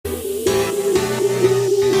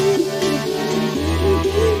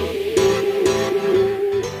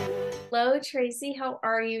Tracey. How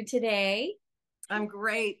are you today? I'm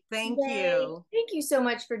great. Thank Yay. you. Thank you so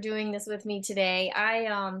much for doing this with me today.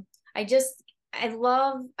 I just I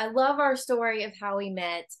love our story of how we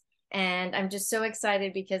met, and I'm just so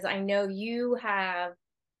excited because I know you have,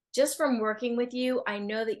 just from working with you, I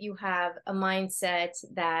know that you have a mindset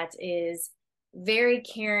that is very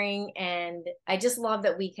caring, and I just love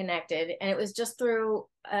that we connected, and it was just through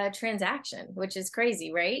a transaction, which is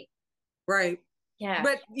crazy, right? Right. Yeah,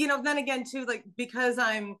 But then again too, like because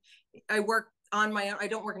I work on my own, I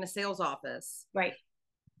don't work in a sales office. right.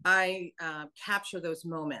 I capture those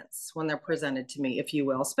moments when they're presented to me, if you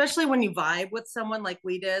will, especially when you vibe with someone like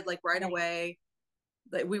we did, like right Right. away,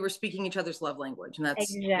 like we were speaking each other's love language, and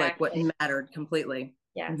that's like what Exactly. mattered completely.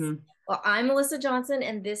 Yes. Hmm. Well, I'm Melissa Johnson,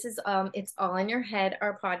 and this is It's All in Your Head,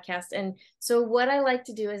 our podcast. And so what I like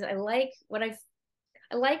to do is I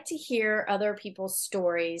like to hear other people's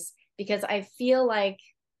stories because I feel like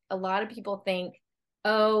a lot of people think,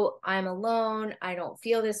 "Oh, I'm alone. I don't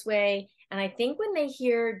feel this way." And I think when they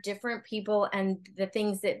hear different people and the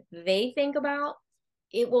things that they think about,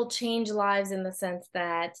 it will change lives in the sense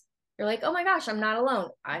that you're like, "Oh my gosh, I'm not alone.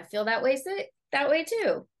 I feel that way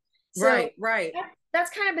too." So Right, right. that's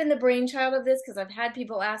kind of been the brainchild of this because I've had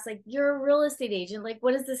people ask, like, "You're a real estate agent. Like,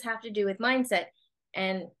 what does this have to do with mindset?"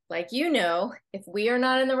 And like, if we are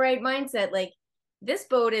not in the right mindset, like this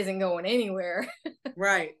boat isn't going anywhere.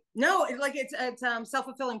 Right. No, like it's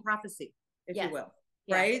self-fulfilling prophecy, if you Yes. will.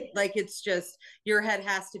 Yes. Right? Like it's just your head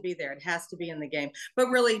has to be there. It has to be in the game. But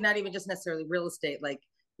really not even just necessarily real estate, like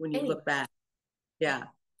when you look Anyway. back. Yeah.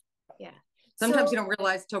 Yeah. Yeah. Sometimes you So, don't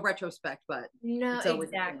realize till retrospect, but no, it's always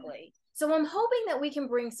in the game. exactly. So I'm hoping that we can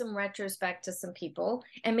bring some retrospect to some people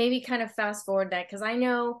and maybe kind of fast forward that because I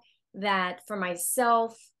know that for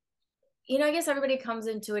myself, I guess everybody comes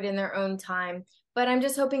into it in their own time, but I'm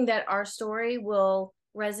just hoping that our story will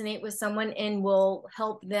resonate with someone and will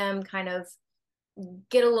help them kind of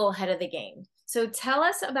get a little ahead of the game. So tell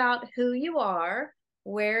us about who you are,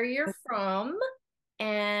 where you're from,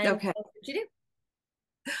 and Okay. what you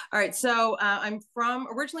do. All right. So I'm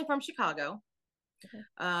originally from Chicago. Okay.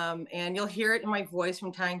 And you'll hear it in my voice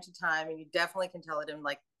from time to time, and you definitely can tell it in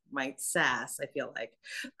like my sass, I feel like.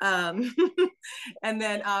 Um, and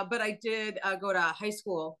then, but I did go to high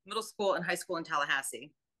school, middle school, and high school in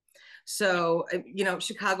Tallahassee. So,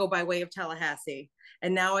 Chicago by way of Tallahassee.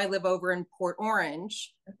 And now I live over in Port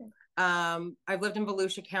Orange. Okay. I've lived in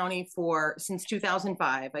Volusia County since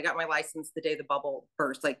 2005. I got my license the day the bubble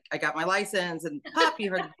burst. Like I got my license and pop, you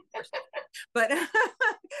heard the burst. But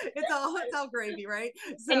it's all gravy, right?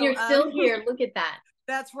 And So you're still here. Look at that.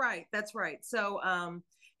 that's right. That's right. So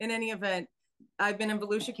in any event, I've been in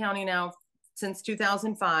Volusia County now since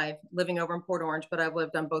 2005, living over in Port Orange, but I've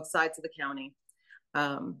lived on both sides of the county.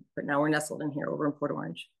 But now we're nestled in here over in Port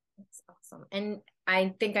Orange. That's awesome. And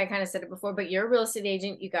I think I kind of said it before, but you're a real estate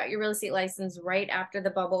agent. You got your real estate license right after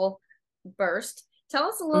the bubble burst. Tell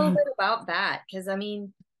us a little Mhm. bit about that. Because I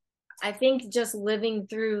mean, I think just living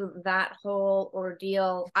through that whole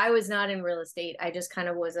ordeal, I was not in real estate. I just kind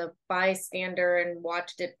of was a bystander and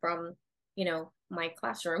watched it from, my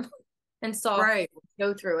classroom and saw Right.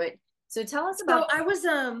 go through it. So tell us about So I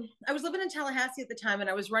was living in Tallahassee at the time, and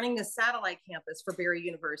I was running the satellite campus for Barry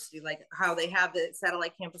University, like how they have the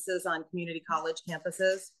satellite campuses on community college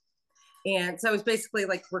campuses. And so I was basically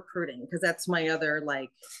like recruiting because that's my other like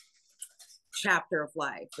chapter of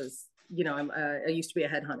life is, I used to be a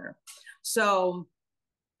headhunter. So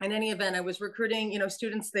in any event, I was recruiting,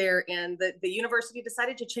 students there, and the university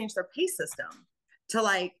decided to change their pay system to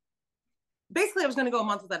like, basically I was going to go a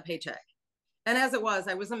month without a paycheck. And as it was,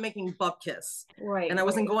 I wasn't making bupkis, right, and I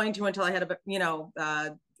wasn't right, going to until I had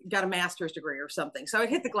got a master's degree or something. So I'd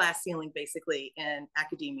hit the glass ceiling basically in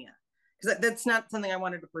academia because that's not something I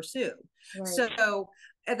wanted to pursue. right. So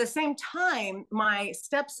at the same time, my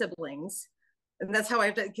step siblings, and that's how I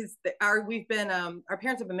have to, because our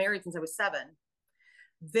parents have been married since I was 7.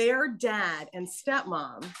 Their dad and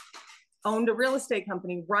stepmom owned a real estate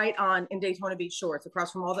company right on in Daytona Beach Shores,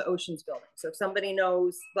 across from all the Oceans buildings. So if somebody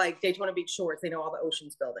knows like Daytona Beach Shores, they know all the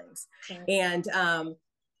Oceans buildings. Right. And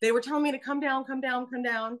they were telling me to come down, come down, come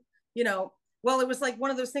down. Well, it was like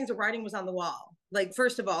one of those things. The writing was on the wall. Like,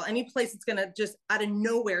 first of all, any place that's gonna just out of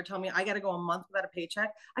nowhere tell me I got to go a month without a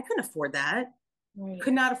paycheck, I couldn't afford that. Right.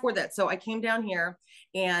 Could not afford that. So I came down here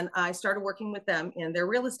and I started working with them in their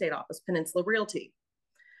real estate office, Peninsula Realty.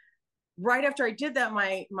 Right after I did that,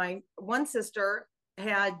 my one sister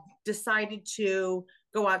had decided to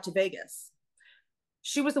go out to Vegas.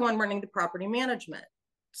 She was the one running the property management.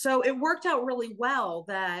 So it worked out really well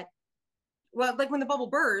that, well, like when the bubble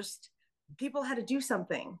burst, people had to do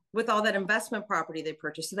something with all that investment property they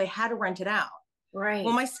purchased. So they had to rent it out. Well, Right.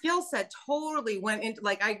 my skill set totally went into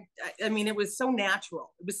like, I mean, it was so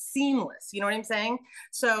natural. It was seamless. You know what I'm saying?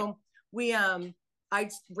 So I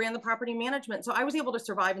ran the property management. So I was able to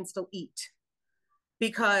survive and still eat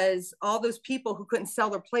because all those people who couldn't sell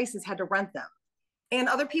their places had to rent them. And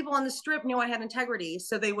other people on the strip knew I had integrity.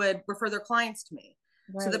 So they would refer their clients to me.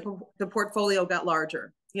 So Right. the portfolio got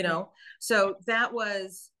larger, you know? So that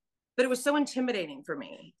was, but it was so intimidating for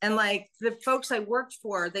me. And like the folks I worked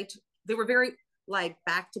for, they were very like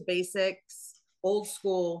back to basics, old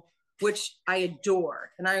school, which I adore.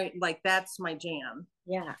 And I like, that's my jam.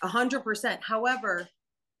 Yeah. 100%. However,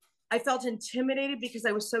 I felt intimidated because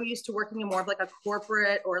I was so used to working in more of like a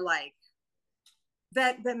corporate or like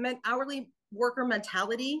that meant hourly worker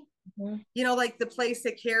mentality. Mm-hmm. You know, like the place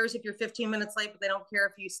that cares if you're 15 minutes late, but they don't care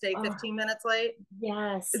if you stay Oh, 15 minutes late.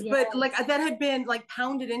 yes. Yes. But like that had been like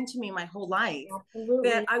pounded into me my whole life that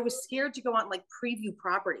Absolutely. I was scared to go out and like preview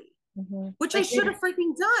property, Mm-hmm. which I Like should have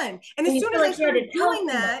freaking done. And as you soon feel as I like you had started to tell doing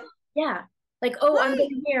somebody. that, Yeah. Like, oh, I'm right,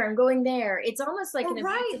 going here, I'm going there. It's almost like an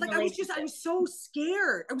right, abusive like I relationship. was so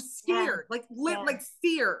scared. I was Yeah. scared, like Yeah. like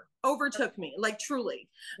fear overtook me, like truly.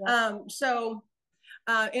 Yep. So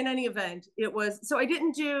in any event, it was, so I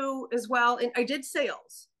didn't do as well. And I did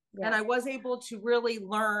sales and Yeah. I was able to really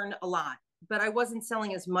learn a lot, but I wasn't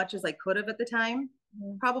selling as much as I could have at the time,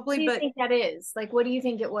 Mhm. What probably. do you But think that is? Like, what do you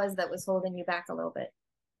think it was that was holding you back a little bit?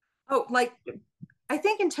 oh, like I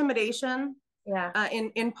think intimidation, Yeah.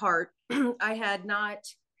 in part, I had not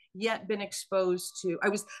yet been exposed to. I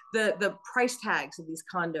was the price tags of these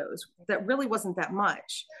condos that really wasn't that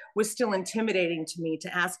much was still intimidating to me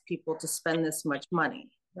to ask people to spend this much money.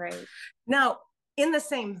 Right. Now, in the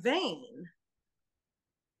same vein,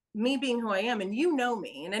 me being who I am, and you know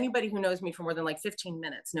me, and anybody who knows me for more than like 15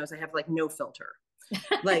 minutes knows I have like no filter,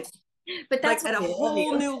 like But that's like why at a we love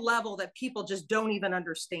whole you. new level that people just don't even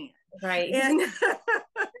understand. Right. And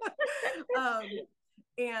um,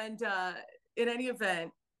 and in any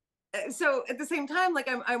event, so at the same time, like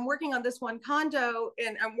I'm working on this one condo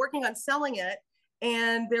and I'm working on selling it,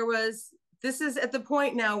 and this is at the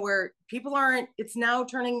point now where people aren't. It's now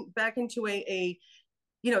turning back into a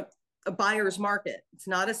you know a buyer's market. It's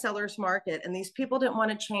not a seller's market, and these people didn't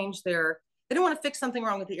want to change they didn't want to fix something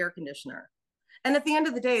wrong with the air conditioner. And at the end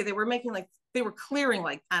of the day, they were clearing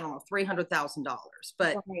like, I don't know, $300,000,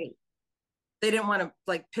 but Right. they didn't want to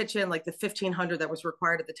like pitch in like the 1,500 that was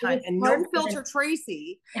required at the It time. was And hard no for them. filter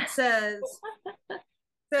Tracy says,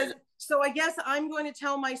 so I guess I'm going to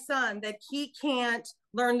tell my son that he can't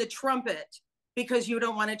learn the trumpet because you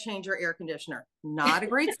don't want to change your air conditioner. Not a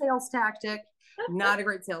great sales tactic. Not a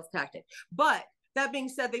great sales tactic. But that being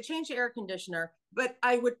said, they changed the air conditioner, but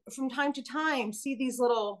I would from time to time see these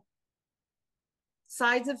little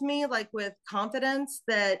sides of me, like with confidence,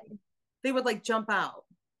 that they would like jump out.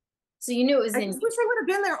 So you knew it was I in just you. wish they would have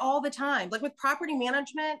been there all the time. Like with property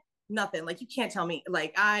management, nothing. Like you can't tell me.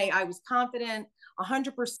 Like I was confident,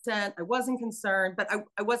 100%. I wasn't concerned, but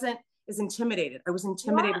I wasn't as intimidated. I was Wow.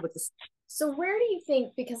 intimidated with this. So where do you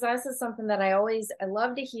think, because this is something that I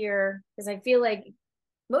love to hear, because I feel like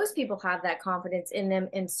most people have that confidence in them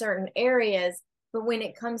in certain areas, but when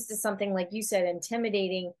it comes to something like you said,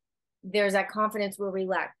 intimidating, there's that confidence will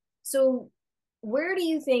relax. So where do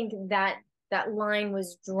you think that line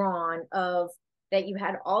was drawn of that you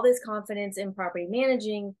had all this confidence in property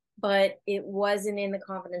managing, but it wasn't in the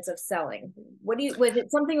confidence of selling? What do you, was it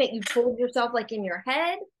something that you told yourself like in your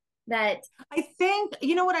head that I think,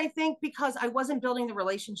 you know what I think? Because I wasn't building the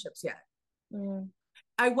relationships yet. mm,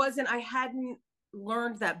 I hadn't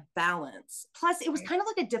learned that balance. Plus, it was kind of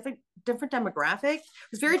like a different demographic. It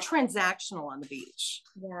was very transactional on the beach.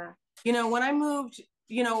 yeah, You know, when I moved,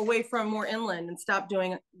 away from more inland and stopped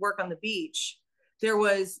doing work on the beach,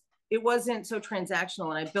 it wasn't so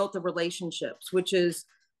transactional. And I built the relationships, which is,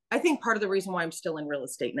 I think, part of the reason why I'm still in real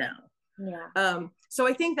estate now. yeah, So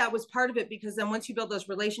I think that was part of it, because then once you build those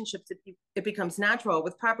relationships, it becomes natural.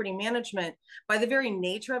 With property management, by the very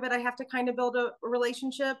nature of it, I have to kind of build a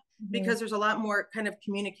relationship, mm-hmm. because there's a lot more kind of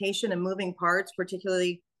communication and moving parts,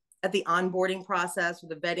 particularly at the onboarding process or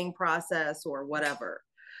the vetting process or whatever.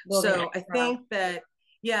 So I think that,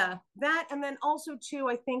 yeah, that, and then also too,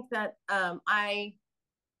 I think that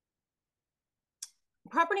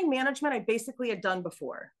property management, I basically had done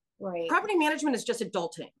before. Right. Property management is just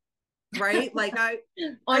adulting, right? Like On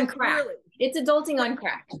I crack. really, It's adulting on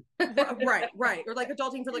crack. right, or like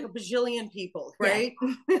adulting for like a bajillion people, Yes. right?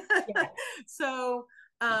 Yes. So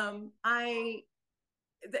that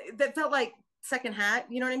felt like second hat,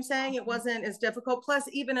 you know what I'm saying? It wasn't as difficult. Plus,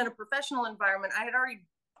 even in a professional environment, I had already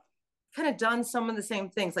kind of done some of the same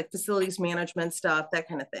things, like facilities management stuff, that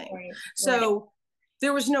kind of thing. Right. Right. So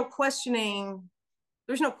there was no questioning.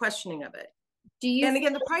 There's no questioning of it. Do you And feel,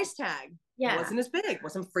 again, the price tag yeah, wasn't as big,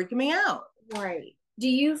 wasn't freaking me out. right. Do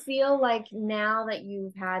you feel like now that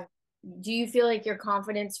you've had, do you feel like your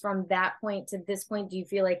confidence from that point to this point, do you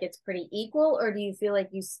feel like it's pretty equal, or do you feel like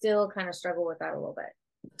you still kind of struggle with that a little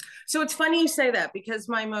bit? So it's funny you say that, because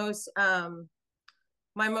my most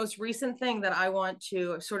recent thing that I want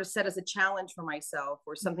to sort of set as a challenge for myself,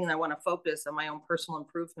 or something I want to focus on my own personal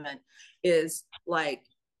improvement, is like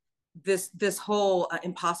this whole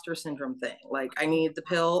imposter syndrome thing. Like, I need the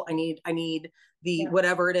pill, I need the Yeah.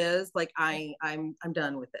 whatever it is. Like, I'm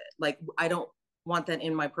done with it. Like, I don't want that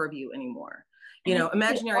in my purview anymore. And You I know, think we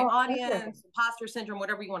imaginary all suffer. audience, imposter syndrome,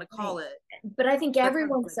 whatever you want to Right. call it. But I think That's not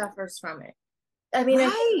everyone good. suffers from it. I mean, I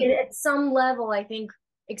Right. think at some level, I think,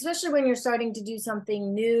 especially when you're starting to do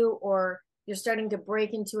something new, or you're starting to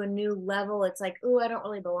break into a new level, it's like, oh, I don't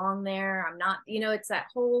really belong there. I'm not, it's that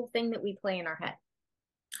whole thing that we play in our head.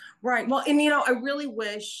 Right. Well, and I really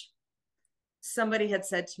wish somebody had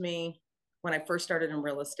said to me when I first started in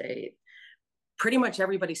real estate, pretty much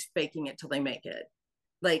everybody's faking it till they make it.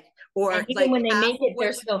 Like, And or even like when they half make of it, they're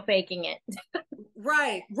what, still faking it.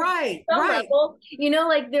 right, right, Some right, level,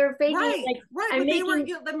 like they're faking it. right, Like, right. I'm But they were,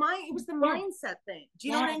 making, the mind, it was the yeah, mindset thing. Do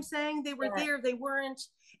you know what yeah, I'm saying? They were yeah. there, they weren't.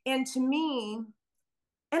 And to me,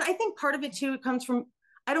 and I think part of it too, it comes from,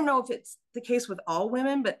 I don't know if it's the case with all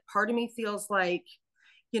women, but part of me feels like,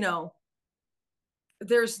 you know,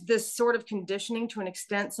 there's this sort of conditioning to an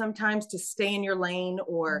extent sometimes to stay in your lane,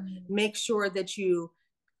 or Mm, make sure that you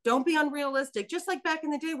don't be unrealistic. Just like back in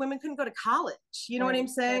the day, women couldn't go to college. You know what right, I'm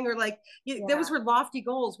saying? right. Or like, Yeah, those were lofty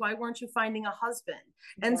goals. Why weren't you finding a husband?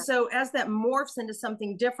 And exactly. so as that morphs into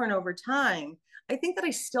something different over time, I think that I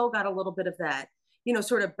still got a little bit of that,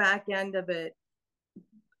 sort of back end of it.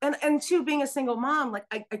 And two, being a single mom, like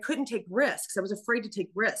I couldn't take risks. I was afraid to take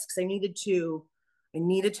risks. I needed to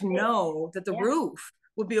know that the Yeah, roof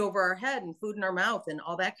would be over our head and food in our mouth and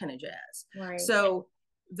all that kind of jazz. right. So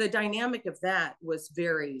the dynamic of that was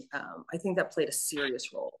very, I think that played a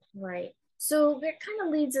serious role. Right. So that kind of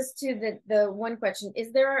leads us to the one question.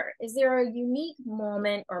 Is there a unique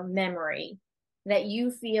moment or memory that you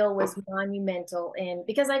feel was monumental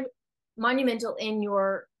in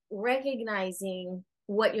your recognizing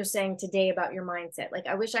what you're saying today about your mindset? Like,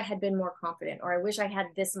 I wish I had been more confident, or I wish I had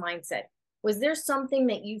this mindset. Was there something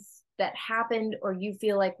that happened, or you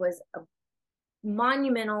feel like was a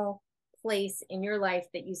monumental place in your life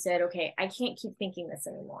that you said, okay, I can't keep thinking this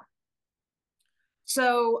anymore?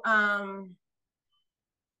 So,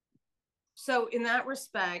 so in that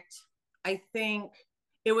respect, I think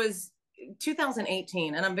it was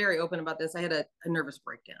 2018, and I'm very open about this. I had a nervous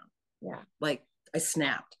breakdown. Yeah. Like, I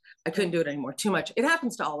snapped. I Yeah. couldn't do it anymore. Too much. It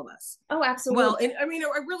happens to all of us. Oh, Well, absolutely. and I mean,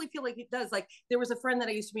 I really feel like it does. Like, there was a friend that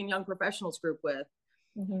I used to be in young professionals group with,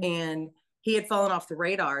 Hmm. and he had fallen off the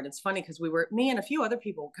radar. And it's funny because me and a few other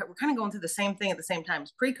people were kind of going through the same thing at the same time.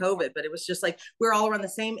 It's pre-COVID, but it was just like we were all around the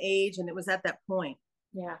same age, and it was at that point.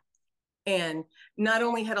 Yeah. And not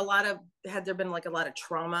only had there been like a lot of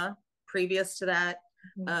trauma previous to that,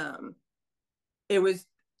 Hmm. um, it was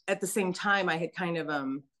at the same time I had kind of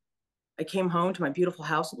I came home to my beautiful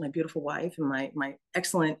house with my beautiful wife and my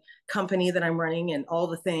excellent company that I'm running and all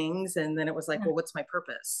the things. And then it was like, Yeah. well, what's my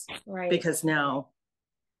purpose? Right. Because now,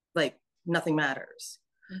 like, nothing matters.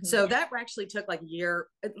 Hmm. So that actually took like a year,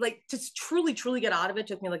 like to truly, truly get out of it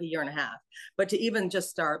took me like a year and a half. But to even just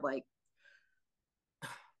start like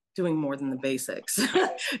doing more than the basics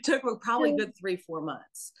took probably a So, good 3-4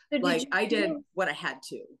 months. so did Like, you I did feel, what I had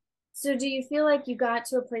to. so do you feel like you got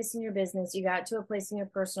to a place in your business, you got to a place in your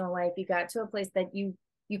personal life, you got to a place that you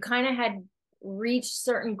kind of had reached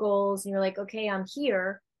certain goals, and you're like, okay, I'm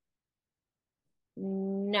here.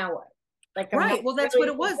 Now what? Like, I'm not Right. Well, that's what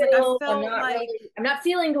really it was. Like, I fulfilled. felt like, I'm not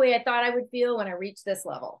feeling the way I thought I would feel when I reached this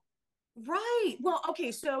level. right. Well,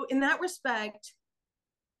 okay. So in that respect,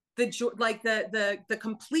 the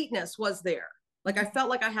completeness was there. Like, I Mhm. felt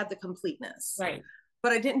like I had the completeness, Right.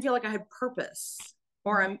 but I didn't feel like I had purpose,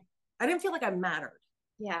 or Mhm. I didn't feel like I mattered.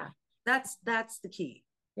 Yeah. That's the key.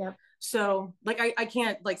 Yep. So like, I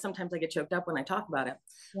can't, like, sometimes I get choked up when I talk about it.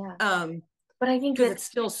 Yeah. Um, But I think because that, it's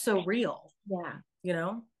still so real, yeah. you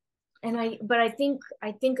know? But I think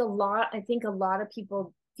a lot of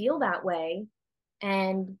people feel that way.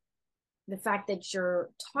 And the fact that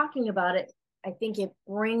you're talking about it, I think it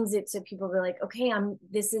brings it to people. They're like, okay,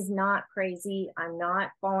 this is not crazy. I'm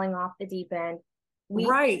not falling off the deep end. We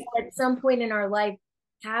Right. at some point in our life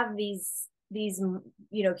have these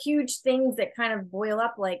huge things that kind of boil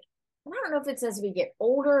up. Like, I don't know if it's as we get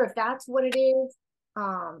older, if that's what it is.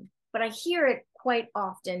 but I hear it quite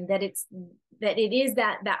often that it is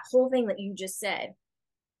that whole thing that you just said.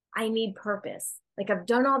 I need purpose. Like I've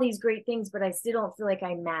done all these great things, but I still don't feel like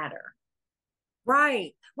I matter.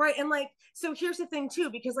 Right, right. And like, so here's the thing too,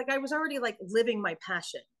 because like I was already like living my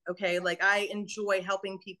passion. Okay. Like I enjoy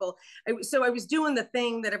helping people. So I was doing the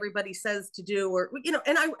thing that everybody says to do, or,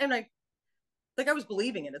 and I, like I was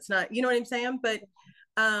believing it. It's not, you know what I'm saying? But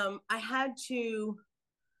I had to,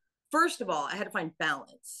 first of all, I had to find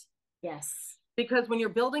balance. Yes. Because when you're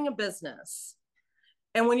building a business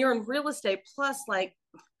and when you're in real estate, plus like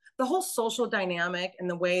the whole social dynamic and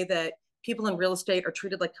the way that people in real estate are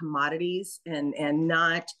treated like commodities and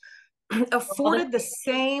not afforded the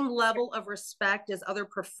same level of respect as other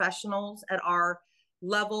professionals at our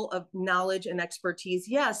level of knowledge and expertise.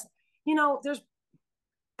 Yes, there's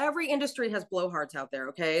every industry has blowhards out there,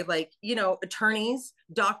 okay? Like, attorneys,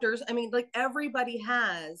 doctors, I mean, like everybody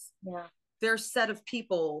has their set of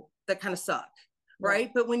people that kind of suck,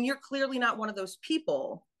 right? But when you're clearly not one of those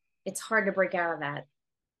people, it's hard to break out of that.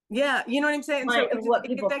 Yeah, you know what I'm saying? So what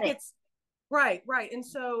people that think. gets right, right. And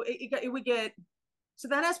so it would get, so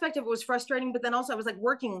that aspect of it was frustrating, but then also I was like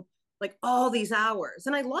working like all these hours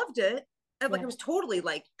and I loved it. And like, it was totally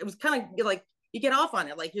like, it was kind of like, you get off on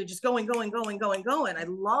it. Like you're just going. I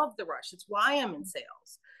love the rush. It's why I'm in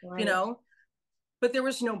sales, but there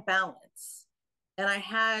was no balance.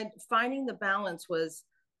 And finding the balance was,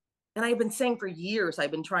 and I've been saying for years,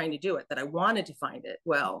 I've been trying to do it, that I wanted to find it.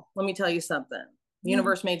 Well, let me tell you something. The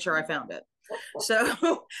universe made sure I found it.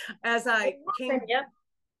 So as I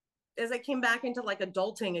came back into like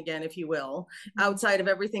adulting again, if you will, outside of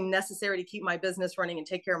everything necessary to keep my business running and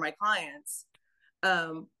take care of my clients,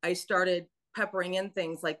 I started peppering in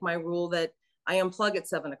things like my rule that I unplug at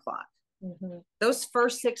 7:00. Those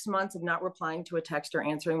first 6 months of not replying to a text or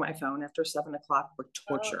answering my phone after 7:00 were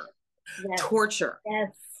torture. Torture.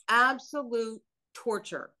 Yes. Absolute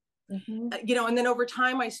torture. And then over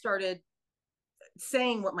time I started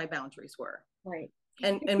saying what my boundaries were. Right.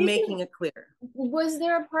 And making it clear. Was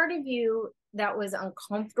there a part of you that was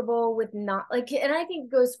uncomfortable with not like, and I think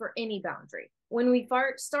it goes for any boundary. When we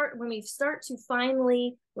start to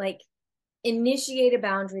finally like initiate a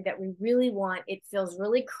boundary that we really want, it feels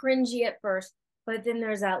really cringy at first, but then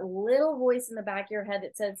there's that little voice in the back of your head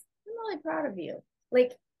that says, I'm really proud of you.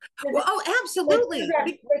 Like, absolutely.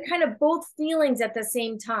 They're kind of both feelings at the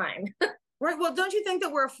same time. Right. Well, don't you think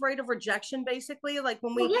that we're afraid of rejection, basically? Like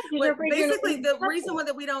when we, basically the reason why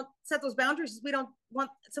that we don't set those boundaries is we don't want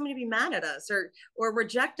somebody to be mad at us or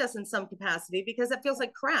reject us in some capacity, because that feels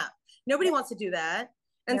like crap. Nobody wants to do that.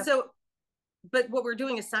 And so, but what we're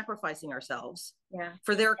doing is sacrificing ourselves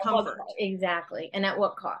for their comfort. Exactly. And at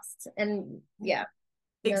what cost? And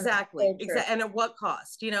exactly. And at what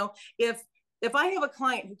cost? If I have a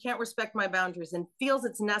client who can't respect my boundaries and feels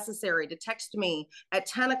it's necessary to text me at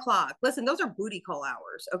 10:00, listen, those are booty call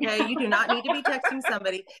hours. Okay. You do not need to be texting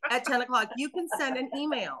somebody at 10:00. You can send an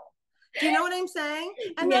email. Do you know what I'm saying?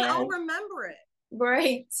 And then I'll remember it.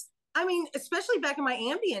 Right. I mean, especially back in my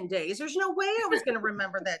Ambien days, there's no way I was going to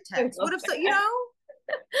remember that text. What if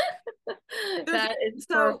that is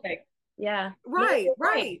perfect. Yeah. Right.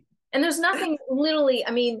 Right. And there's nothing literally,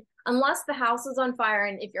 I mean, unless the house is on fire,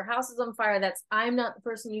 and if your house is on fire, I'm not the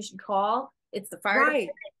person you should call. It's the fire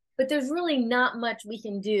department. But there's really not much we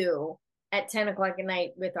can do at 10:00 at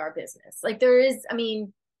night with our business. Like there is, I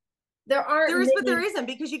mean, there isn't,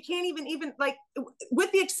 because you can't even like,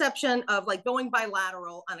 with the exception of like going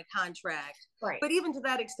bilateral on a contract. Right. But even to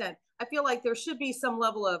that extent, I feel like there should be some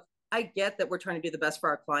level of, I get that we're trying to do the best for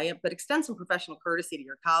our client, but extend some professional courtesy to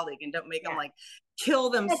your colleague and don't make them like kill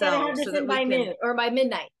themselves so that by noon or by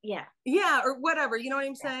midnight. Yeah. Or whatever. You know what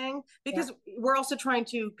I'm saying? Because we're also trying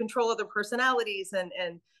to control other personalities and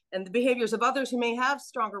the behaviors of others who may have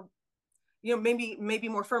stronger, maybe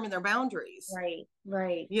more firm in their boundaries. Right.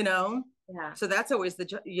 Right. Yeah. So that's always the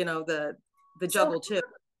juggle too.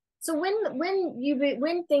 So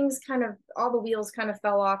when things kind of, all the wheels kind of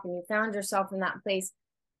fell off and you found yourself in that place,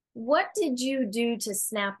 what did you do to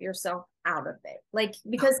snap yourself out of it? Like,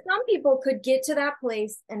 because some people could get to that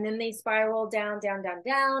place and then they spiral down,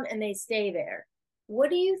 and they stay there. What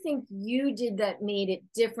do you think you did that made it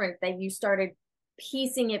different, that you started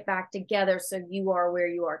piecing it back together so you are where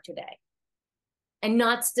you are today and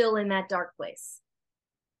not still in that dark place?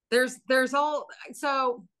 There's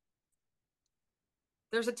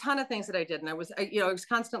a ton of things that I did. And I was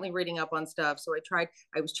constantly reading up on stuff. So I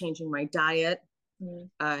was changing my diet.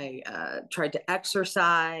 I tried to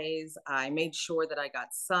exercise. I made sure that I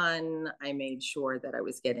got sun. I made sure that I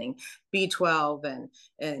was getting B12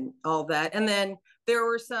 and all that. And then there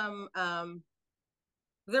were some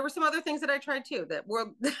there were some other things that I tried too that were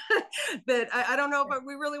that I don't know if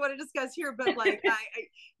we really want to discuss here, but like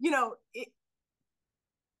you know,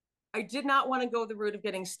 I did not want to go the route of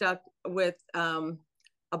getting stuck with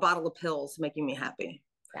a bottle of pills making me happy.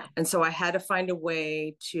 Yeah. And so I had to find a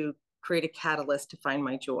way to create a catalyst to find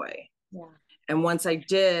my joy. Yeah. And once I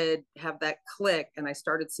did have that click and I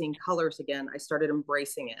started seeing colors again, I started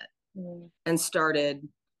embracing it and started.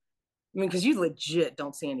 I mean, because you legit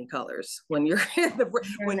don't see any colors when you're in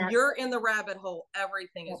the rabbit hole.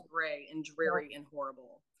 Everything is gray and dreary and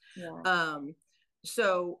horrible. Yeah.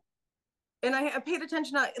 So, and I paid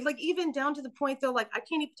attention to, like, even down to the point though, like I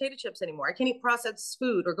can't eat potato chips anymore. I can't eat processed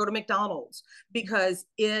food or go to McDonald's because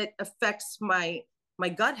it affects my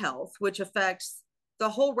gut health, which affects the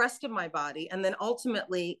whole rest of my body, and then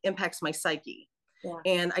ultimately impacts my psyche. Yeah.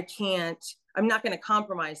 And I'm not going to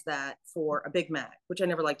compromise that for a Big Mac, which I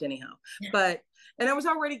never liked anyhow. But, and I was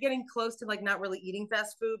already getting close to like not really eating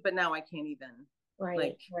fast food, but now I can't even.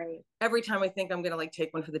 Right. Every time I think I'm going to like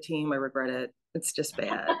take one for the team, I regret it. It's just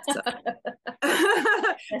bad. So,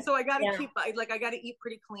 so I got to keep, like, I got to eat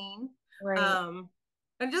pretty clean. Right.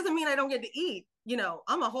 And it doesn't mean I don't get to eat. You know,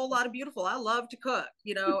 I'm a whole lot of beautiful. I love to cook,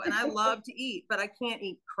 you know, and I love to eat, but I can't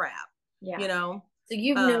eat crap, you know? So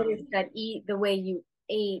you've noticed that the way you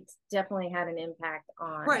ate definitely had an impact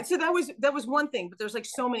on. Right. So that was one thing, but there's like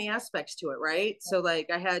so many aspects to it, right? So like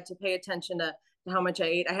I had to pay attention to how much I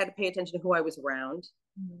ate. I had to pay attention to who I was around,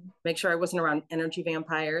 make sure I wasn't around energy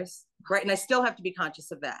vampires, right? And I still have to be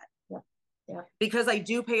conscious of that. Yeah. Because I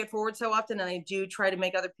do pay it forward so often, and I do try to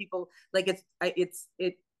make other people like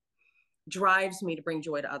it drives me to bring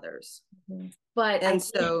joy to others. But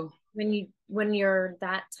when you're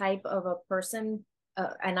that type of a person,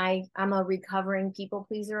 and I'm a recovering people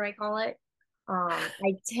pleaser, I call it.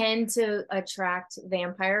 I tend to attract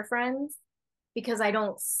vampire friends because I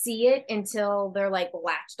don't see it until they're like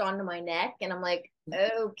latched onto my neck, and I'm like,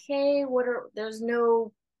 okay, there's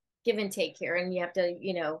no give and take here, and you have to,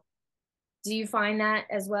 do you find that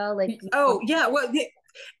as well? Like, yeah, well,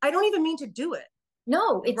 I don't even mean to do it.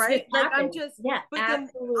 No, it's right. Like happens. I'm just, but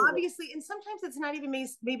absolutely. Then obviously, and sometimes it's not even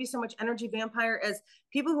maybe so much energy vampire as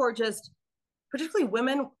people who are just, particularly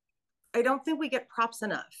women. I don't think we get props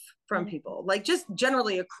enough from people, like just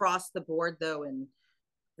generally across the board though. And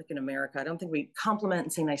like in America, I don't think we compliment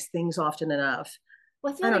and say nice things often enough.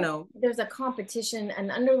 Well, I don't know. There's a competition, an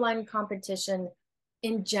underlying competition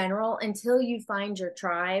in general until you find your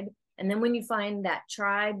tribe. And then when you find that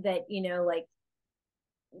tribe that, like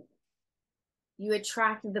you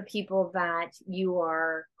attract the people that you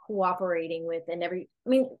are cooperating with and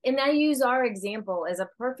and I use our example as a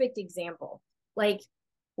perfect example. Like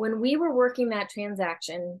when we were working that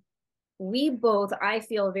transaction, we both, I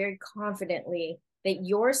feel very confidently that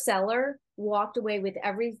your seller walked away with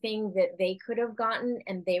everything that they could have gotten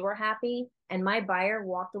and they were happy. And my buyer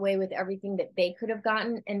walked away with everything that they could have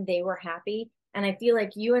gotten and they were happy. And I feel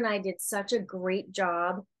like you and I did such a great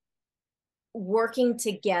job working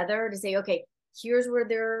together to say, okay, here's where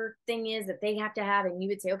their thing is that they have to have. And you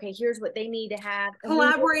would say, okay, here's what they need to have. And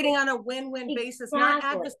collaborating on a win-win basis, not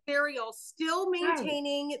adversarial, still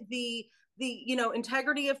maintaining the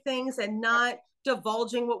integrity of things and not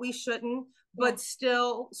divulging what we shouldn't, but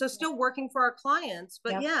still working for our clients.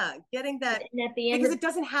 But getting that, and at the end, because it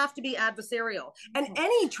doesn't have to be adversarial. And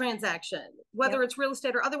any transaction, whether it's real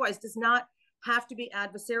estate or otherwise, does not have to be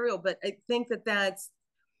adversarial. But I think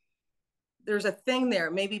there's a thing there,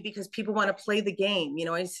 maybe because people want to play the game.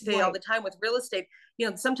 I say all the time with real estate,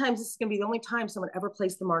 sometimes this is going to be the only time someone ever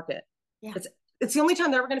plays the market. Yeah. It's the only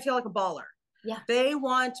time they're ever going to feel like a baller. Yeah. They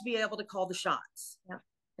want to be able to call the shots. Yeah.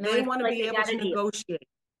 They want to be able to negotiate.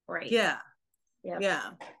 Right. Yeah.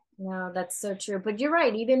 Yeah. No, that's so true. But you're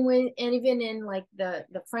right. Even in like the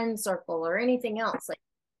friend circle or anything else, like,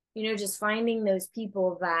 just finding those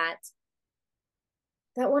people that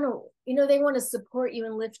want to, they want to support you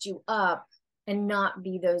and lift you up and not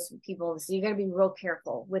be those people. So you got to be real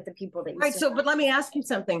careful with the people that you. Right. So, but let me ask you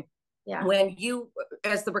something. Yeah. When you,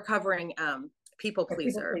 as the recovering people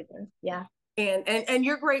pleaser, yeah. And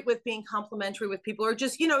you're great with being complimentary with people, or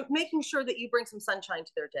just, making sure that you bring some sunshine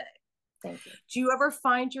to their day. Thank you. Do you ever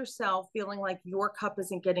find yourself feeling like your cup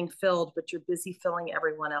isn't getting filled, but you're busy filling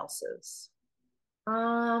everyone else's?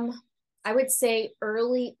 I would say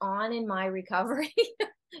early on in my recovery,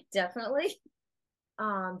 definitely.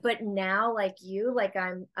 But now, like you, like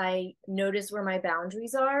I notice where my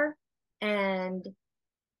boundaries are, and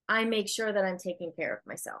I make sure that I'm taking care of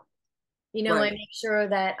myself. Right. I make sure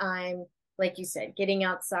that I'm, like you said, getting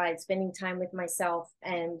outside, spending time with myself.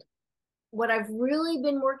 And what I've really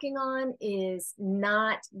been working on is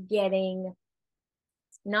not getting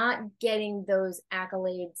not getting those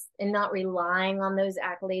accolades and not relying on those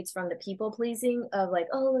accolades from the people pleasing of like,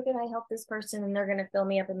 oh, look at, I helped this person and they're going to fill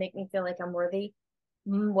me up and make me feel like I'm worthy.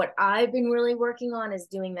 What I've been really working on is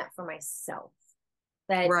doing that for myself,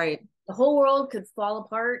 that Right. the whole world could fall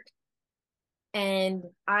apart and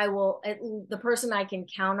the person I can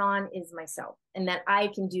count on is myself, and that I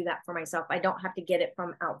can do that for myself. I don't have to get it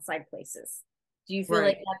from outside places. Do you feel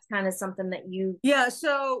like Right. that's kind of something that you? Yeah.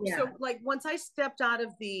 So, Yeah. like once I stepped out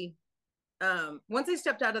of the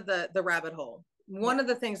rabbit hole, Yeah. one of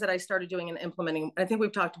the things that I started doing and implementing, I think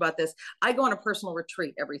we've talked about this, I go on a personal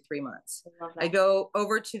retreat every 3 months. I love I that. go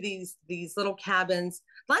over to these little cabins.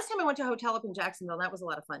 Last time I went to a hotel up in Jacksonville, that was a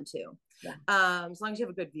lot of fun too. Yeah. As long as you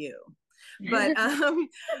have a good view. But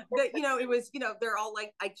that, it was, they're all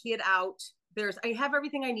like IKEA'd out. I have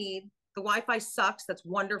everything I need. The Wi-Fi sucks. That's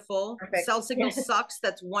wonderful. Perfect. Cell signal sucks.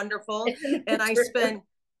 That's wonderful. And True.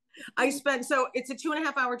 I spent, so it's a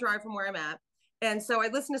 2.5 hour drive from where I'm at. And so I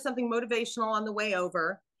listen to something motivational on the way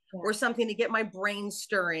over, Yeah. or something to get my brain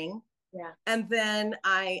stirring. Yeah. And then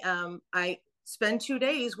I spend 2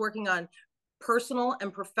 days working on personal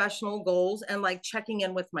and professional goals and like checking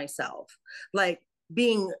in with myself, like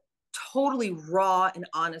being totally raw and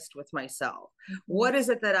honest with myself. Mm-hmm. What is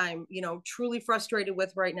it that I'm, truly frustrated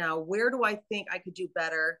with right now? Where do I think I could do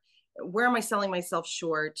better? Where am I selling myself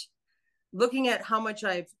short? Looking at how much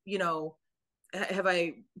I've, have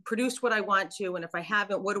I produced what I want to? And if I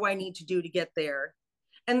haven't, what do I need to do to get there?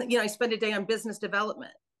 And, I spend a day on business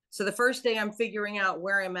development. So the first day I'm figuring out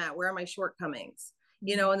where I'm at, where are my shortcomings,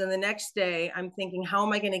 and then the next day I'm thinking, how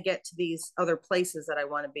am I going to get to these other places that I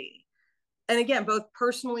want to be? And again, both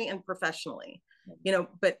personally and professionally,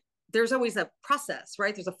 but there's always a process,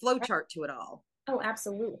 right? There's a flow chart to it all. Oh,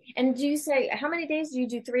 absolutely. And do you say, how many days do you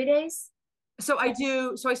do? 3 days? So I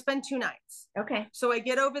spend 2 nights. Okay. So I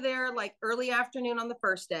get over there like early afternoon on the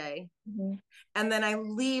first day, and then I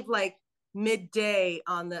leave like midday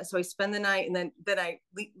so I spend the night, and then I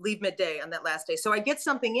leave midday on that last day. So I get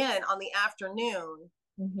something in on the afternoon,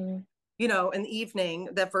 in the evening,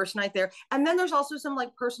 that first night there. And then there's also some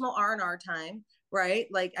like personal R&R time, right?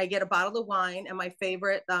 Like I get a bottle of wine and my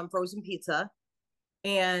favorite frozen pizza,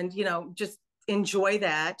 and, just enjoy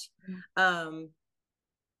that.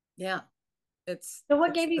 Yeah. So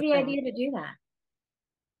what It's gave you the the thing. idea to do that?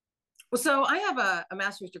 Well, so I have a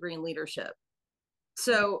master's degree in leadership.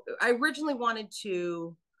 So I originally wanted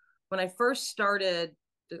to, when I first started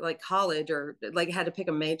like college, or like had to pick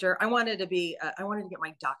a major, I wanted to get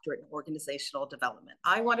my doctorate in organizational development.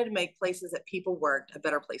 I wanted to make places that people worked a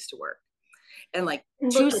better place to work. And like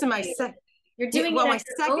Look at you. You're doing it my at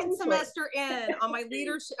your second own place. semester in on my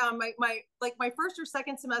leadership, my first or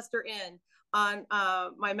second semester in on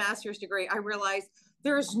my master's degree, I realized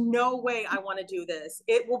there's no way I want to do this.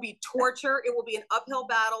 It will be torture. It will be an uphill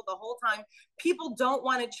battle the whole time. People don't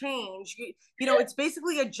want to change. It's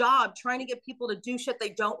basically a job trying to get people to do shit they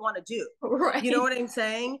don't want to do. Right. You know what I'm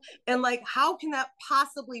saying? And like, how can that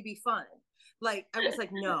possibly be fun? Like, I was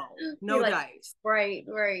like, no like, dice. Right.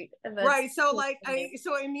 Right. So like, I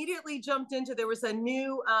immediately jumped into, there was a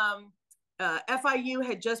new, FIU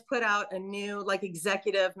had just put out a new like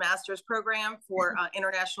executive master's program for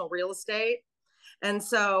international real estate. And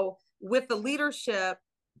so with the leadership,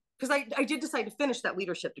 because I did decide to finish that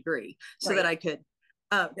leadership degree so that I could,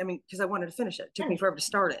 because I wanted to finish it. It took me forever to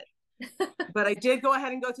start it. But I did go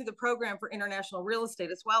ahead and go through the program for international real estate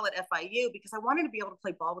as well at FIU, because I wanted to be able to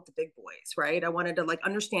play ball with the big boys, right? I wanted to like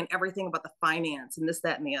understand everything about the finance and this,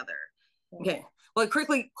 that, and the other. Okay. Well, I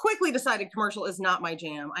quickly decided commercial is not my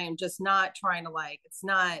jam. I am just not trying to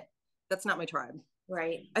that's not my tribe.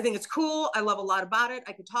 Right. I think it's cool. I love a lot about it.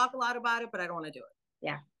 I could talk a lot about it, but I don't want to do it.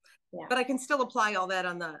 Yeah. But I can still apply all that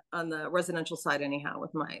on the residential side anyhow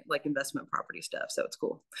with my like investment property stuff. So it's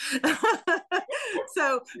cool.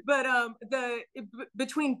 So, but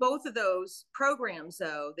between both of those programs,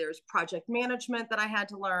 though, there's project management that I had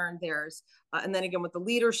to learn. There's and then again with the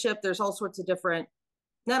leadership, there's all sorts of different,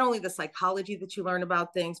 not only the psychology that you learn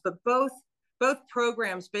about things, but both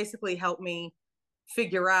programs basically help me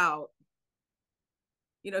figure out,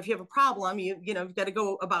 if you have a problem, you've got to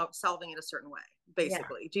go about solving it a certain way,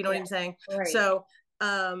 basically. Do you know what I'm saying? Right. So,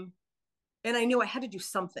 and I knew I had to do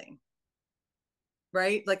something,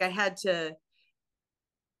 right? Like I had to,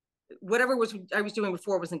 whatever I was doing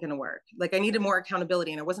before wasn't going to work. Like I needed more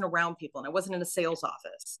accountability, and I wasn't around people, and I wasn't in a sales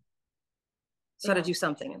office. So I had to do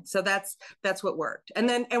something. And so that's what worked. And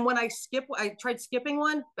when I tried skipping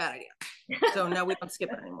one, bad idea. So now we don't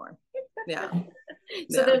skip it anymore. Yeah.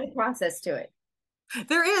 So there's a process to it.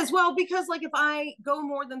 There is. Well, because like if I go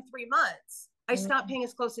more than 3 months, I stop paying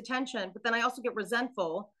as close attention, but then I also get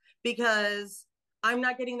resentful because I'm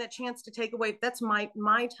not getting that chance to take away. That's my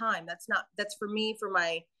time. That's for me,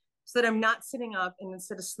 so that I'm not sitting up and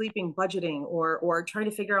instead of sleeping, budgeting or trying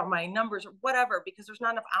to figure out my numbers or whatever, because there's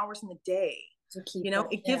not enough hours in the day. To keep You know,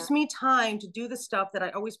 it gives me time to do the stuff that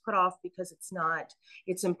I always put off because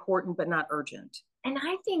it's important, but not urgent. And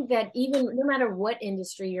I think that even no matter what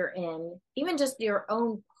industry you're in, even just your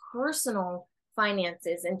own personal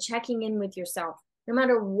finances and checking in with yourself, no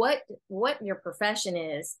matter what your profession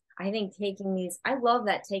is, I think taking these, I love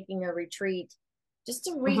that, taking a retreat just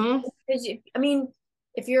to read. Mm-hmm. Because I mean,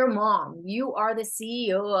 if you're a mom, you are the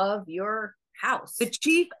CEO of your house. The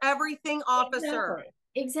chief everything officer.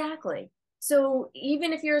 Exactly. So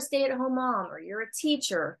even if you're a stay-at-home mom or you're a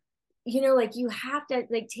teacher, you know, like you have to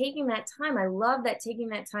like taking that time. I love that, taking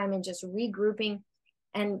that time and just regrouping.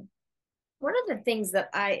 And one of the things that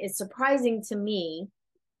I is surprising to me,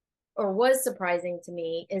 or was surprising to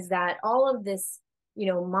me, is that all of this, you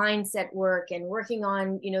know, mindset work and working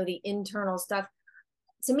on, you know, the internal stuff,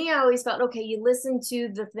 to me, I always felt, okay, you listen to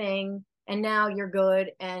the thing and now you're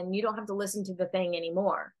good and you don't have to listen to the thing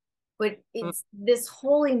anymore. But it's this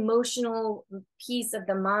whole emotional piece of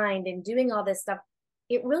the mind and doing all this stuff.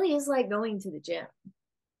 It really is like going to the gym.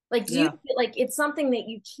 Like, do you feel like it's something that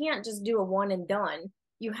you can't just do a one and done?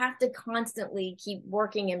 You have to constantly keep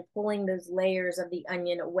working and pulling those layers of the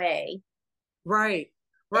onion away. Right.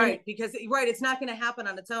 And Because it's not going to happen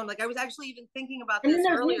on its own. Like I was actually even thinking about and then this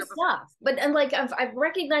there's earlier. new stuff. But and like I've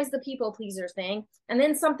recognized the people pleaser thing, and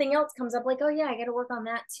then something else comes up, like, oh yeah, I got to work on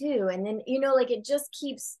that too. And then, you know, like it just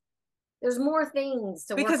keeps, there's more things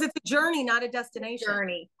to work Because on. it's a journey, not a destination.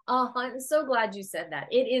 Journey. Oh, I'm so glad you said that.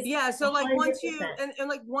 It is. Yeah. So like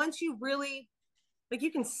 100%. once you really, like,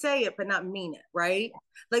 you can say it but not mean it, right?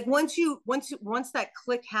 Like once that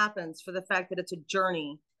click happens for the fact that it's a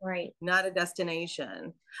journey, Right. not a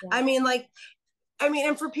destination. Yeah.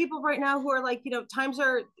 And for people right now who are like, you know,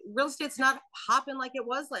 real estate's not hopping like it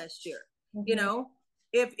was last year. Mm-hmm. You know,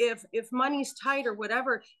 if money's tight or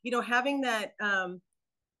whatever, you know, having that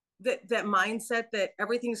that mindset that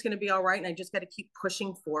everything's going to be all right and I just got to keep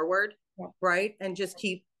pushing forward, right? And just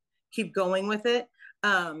keep going with it.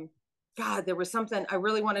 God, there was something I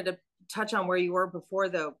really wanted to touch on where you were before,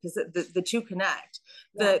 though, because the two connect.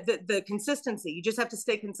 The consistency. You just have to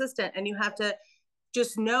stay consistent, and you have to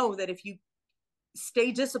just know that if you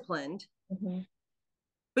stay disciplined,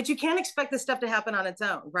 but you can't expect this stuff to happen on its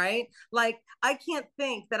own, right? Like I can't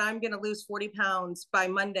think that I'm going to lose 40 pounds by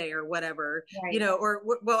Monday or whatever, you know,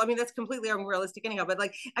 I mean, that's completely unrealistic anyhow, but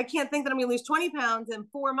like, I can't think that I'm going to lose 20 pounds in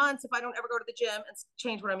 4 months if I don't ever go to the gym and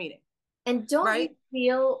change what I'm eating. And don't you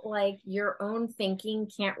feel like your own thinking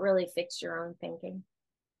can't really fix your own thinking?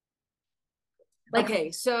 Like,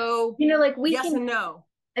 okay, so you know, like yes and no.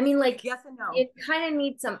 I mean, like, yes and no. It kind of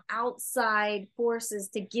needs some outside forces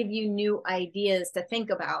to give you new ideas to think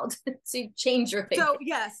about so you change your thinking. So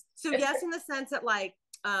yes, in the sense that like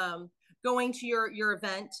going to your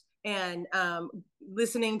event and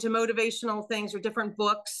listening to motivational things or different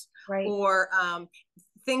books, or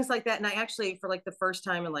things like that. And I actually, for like the first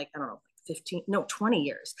time in like, I don't know, 20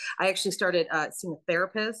 years, I actually started seeing a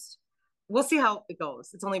therapist. We'll see how it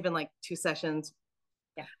goes. It's only been like 2 sessions.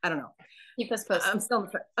 Yeah, I don't know. Keep us posted.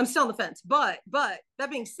 I'm still on the fence. But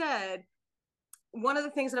that being said, one of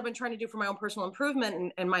the things that I've been trying to do for my own personal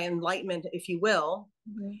improvement and my enlightenment, if you will,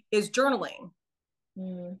 is journaling.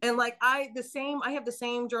 And like I have the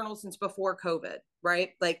same journal since before COVID,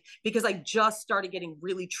 right? Like, because I just started getting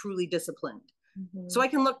really, truly disciplined. So I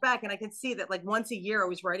can look back and I can see that like once a year I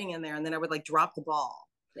was writing in there and then I would like drop the ball.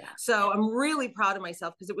 Yeah. So I'm really proud of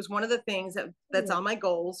myself because it was one of the things that's on my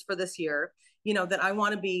goals for this year, you know, that I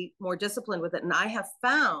want to be more disciplined with it. And I have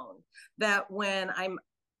found that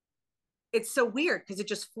it's so weird because it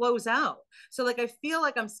just flows out. So like, I feel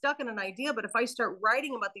like I'm stuck in an idea, but if I start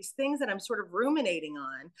writing about these things that I'm sort of ruminating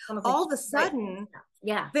on, all of a sudden,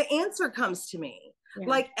 the answer comes to me,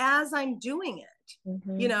 like as I'm doing it,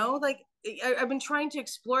 you know, like I've been trying to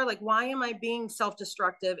explore, like, why am I being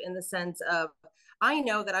self-destructive in the sense of, I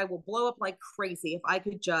know that I will blow up like crazy if I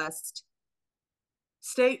could just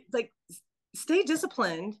stay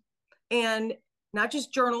disciplined and not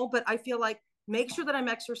just journal, but I feel like make sure that I'm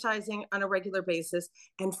exercising on a regular basis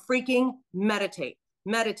and freaking meditate.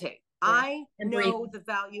 I know the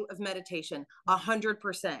value of meditation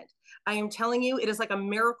 100%. I am telling you, it is like a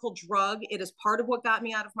miracle drug. It is part of what got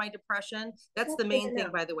me out of my depression. That's the main thing,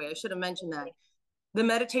 by the way. I should have mentioned that. The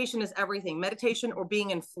meditation is everything. Meditation or being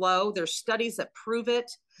in flow. There's studies that prove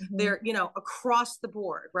it. They're, you know, across the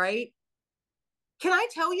board, right? Can I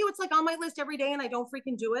tell you, it's like on my list every day and I don't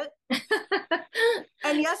freaking do it.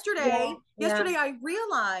 And Yeah, yeah. yesterday I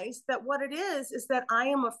realized that what it is that I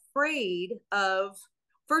am afraid of,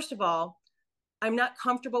 first of all, I'm not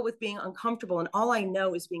comfortable with being uncomfortable. And all I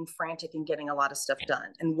know is being frantic and getting a lot of stuff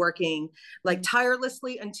done and working like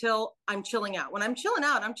tirelessly until I'm chilling out. When I'm chilling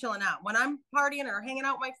out, I'm chilling out. When I'm partying or hanging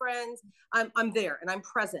out with my friends, I'm there and I'm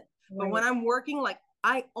present. But Right. when I'm working, like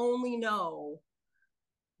I only know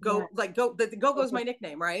Yeah. the go Go, go's my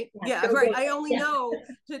nickname, right? yeah. Yeah, Go, right. go. I only Yeah. know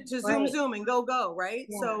to Right. zoom and go, right?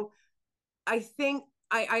 Yeah. So I think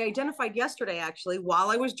I identified yesterday actually while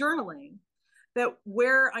I was journaling that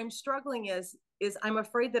where I'm struggling is I'm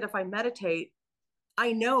afraid that if I meditate,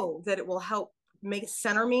 I know that it will help make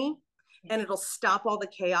center me Yeah. and it'll stop all the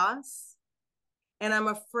chaos. And I'm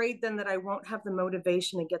afraid then that I won't have the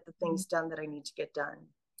motivation to get the things done that I need to get done.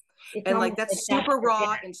 It's And like almost like that's that's super your raw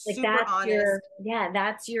gas. and Like super that's honest. your, yeah,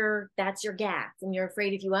 that's your gas. And you're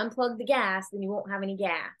afraid if you unplug the gas, then you won't have any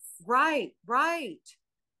gas. Right, right.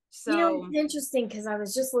 You know, So it's interesting because I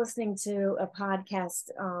was just listening to a podcast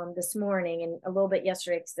this morning and a little bit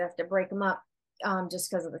yesterday because I have to break them up just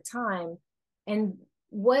because of the time. And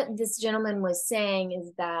what this gentleman was saying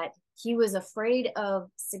is that he was afraid of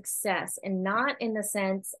success, and not in the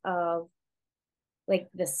sense of like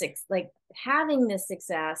like having the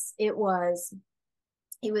success. It was,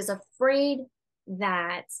 he was afraid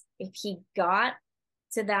that if he got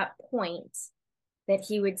to that point, that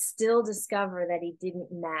he would still discover that he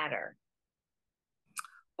didn't matter.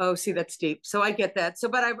 oh, see, that's deep. So I get that. So,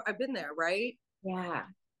 but I've been there, right? Yeah.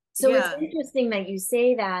 So it's Yeah, interesting that you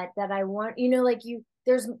say that, that I want, you know, like you,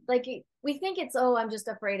 there's like, we think it's, oh, I'm just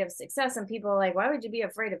afraid of success. And people are like, why would you be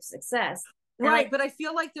afraid of success? And like, right. But I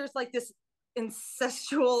feel like there's like this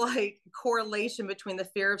incestual like correlation between the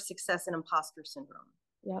fear of success and imposter syndrome.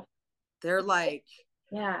 yeah, They're like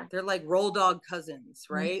yeah, they're like roll dog cousins,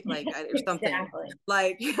 right? Like or something. exactly.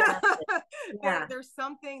 Like Exactly. Yeah. there's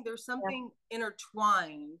Yeah. something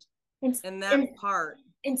intertwined And, in that and, part.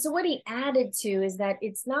 and so what he added to is that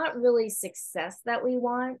it's not really success that we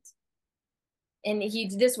want. And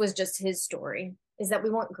this was just his story, is that we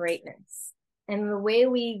want greatness. And the way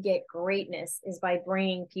we get greatness is by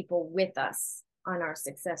bringing people with us on our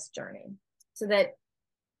success journey so that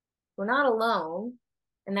we're not alone,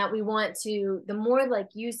 and that we want to, the more, like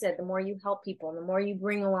you said, the more you help people and the more you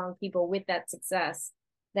bring along people with that success,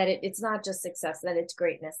 that it's not just success, that it's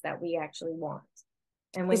greatness that we actually want.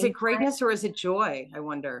 And when Is it you find, greatness or is it joy? I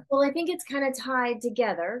wonder. well, I think it's kind of tied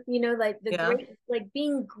together, you know, like the Yeah. great, like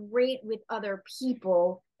being great with other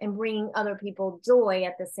people and bringing other people joy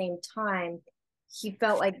at the same time. He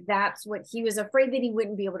felt like that's what he was afraid, that he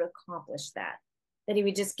wouldn't be able to accomplish, that he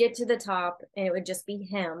would just get to the top and it would just be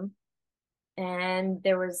him. And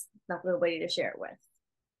there was nobody to share it with.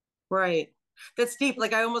 Right. That's deep.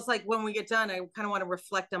 Like I almost like when we get done, I kind of want to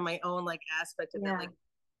reflect on my own like aspect of it. Yeah. Like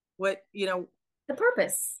what, The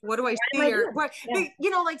purpose. what do I Why am I see? Or doing right, it?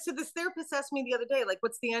 Yeah. like so this therapist asked me the other day, like,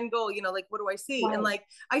 what's the end goal? Like what do I see? And Right. like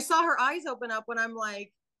I saw her eyes open up when I'm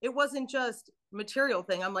like, it wasn't just material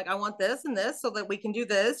thing. I'm like, I want this and this so that we can do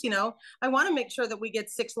this. I want to make sure that we get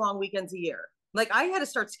 6 long weekends a year. Like I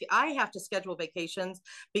have to schedule vacations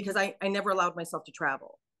because I never allowed myself to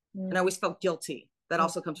travel. And I Mm. always felt guilty. That Mm.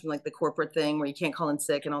 also comes from like the corporate thing where you can't call in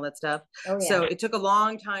sick and all that stuff. Oh yeah. So it took a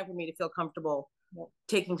long time for me to feel comfortable Yep.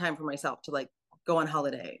 taking time for myself to like go on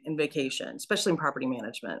holiday and vacation, especially in property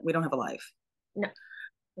management. We don't have a life. No,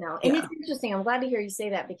 no. And it's Yeah. interesting. I'm glad to hear you say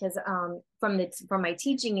that because from my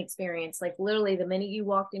teaching experience, like literally the minute you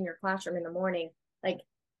walked in your classroom in the morning, like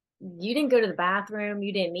you didn't go to the bathroom,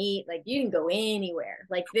 you didn't eat, like you didn't go anywhere.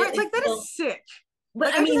 Like Right. it's Like that still, is sick. but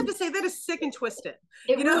Like I I just have mean, to say that is sick and twisted,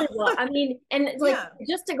 it you know? really was. I mean, and like Yeah.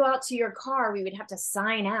 just to go out to your car, we would have to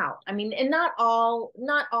sign out. I mean, and not all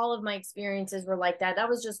of my experiences were like that. That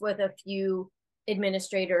was just with a few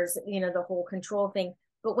administrators, the whole control thing.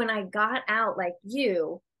 But when I got out, like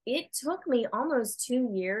you, it took me almost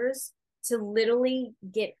 2 years to literally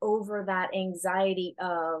get over that anxiety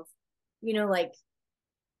of, like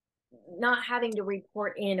not having to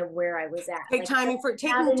report in of where I was at. Take Like time for taking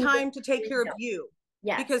having the time to take care of freedom. you.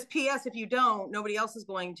 Yes. Because PS, if you don't, nobody else is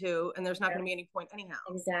going to, and there's not Yeah. going to be any point anyhow.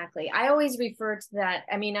 Exactly. I always refer to that.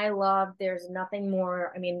 I mean, I love, there's nothing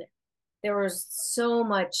more. I mean, there was so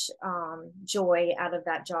much joy out of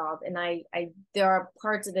that job. And there are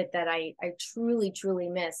parts of it that I truly, truly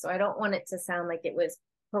miss. So I don't want it to sound like it was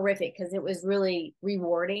horrific because it was really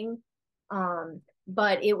rewarding.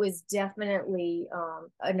 But it was definitely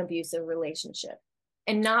an abusive relationship.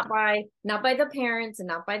 And not by the parents and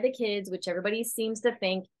not by the kids, which everybody seems to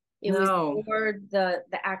think. It was No. for the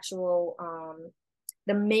actual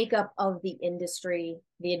the makeup of the industry,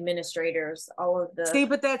 the administrators, all of the See,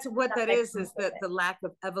 but that's what stuff that that is comes with that it. the lack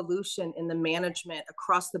of evolution in the management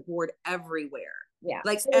across the board everywhere, Yeah.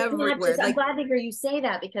 like So it's not everywhere. just, I'm Like, glad to hear you say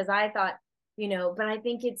that because I thought, but I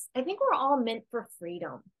think we're all meant for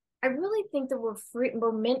freedom. I really think that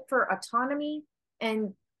we're meant for autonomy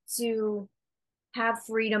and to have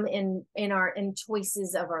freedom in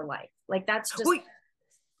choices of our life. Like that's just well,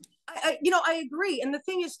 I agree. And the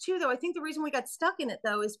thing is too, though, I think the reason we got stuck in it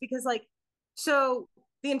though is because like, so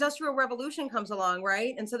the industrial revolution comes along,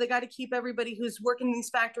 right? And so they got to keep everybody who's working in these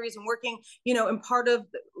factories and working, and part of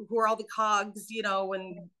who are all the cogs,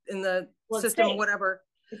 and in the well, it's system or safe. whatever.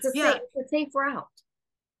 It's a safe, Yeah. it's a safe route.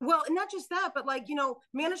 Well, and not just that, but like,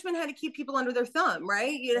 management had to keep people under their thumb,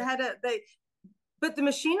 right? You had to, but the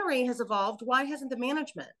machinery has evolved. Why hasn't the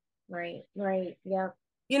management? Right, right. Yeah.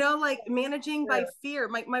 Like managing by Sure. fear.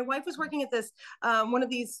 My wife was working at this one of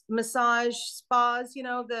these massage spas,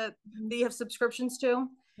 that you have subscriptions to,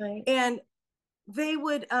 Right. and they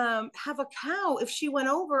would have a cow if she went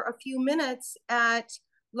over a few minutes at,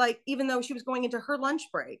 like, even though she was going into her lunch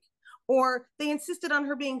break, or they insisted on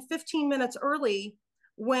her being 15 minutes early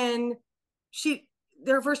when she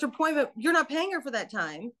their first appointment. You're not paying her for that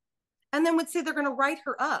time, and then would say they're going to write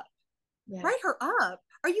her up. Yeah. Write her up?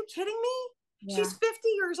 Are you kidding me? Yeah. She's 50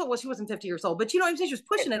 years old. Well, she wasn't 50 years old, but you know what I'm saying? She was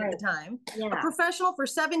Right, pushing it at the right. time. A Yeah. professional for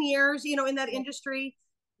 7 years, in that industry.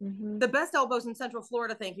 Mm-hmm. The best elbows in Central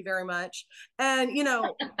Florida. Thank you very much. And,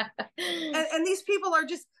 and these people are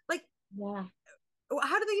just like, Yeah.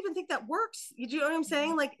 how do they even think that works? You know what I'm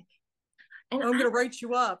saying? Like, And I'm going to write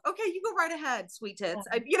you up. Okay, you go right ahead, sweet tits.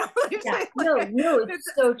 What I'm yeah, saying? no, Like, no,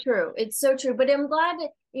 it's so true. It's so true. But I'm glad that,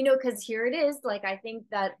 because here it is. Like, I think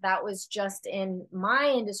that was just in my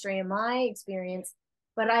industry and my experience.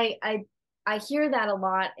 But I hear that a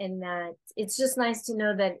lot, and that it's just nice to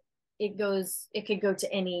know that it could go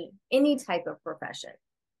to any type of profession.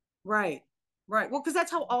 right, right. Well, because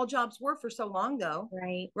that's how all jobs were for so long, though.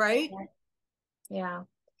 Right. Right. Yeah. Yeah.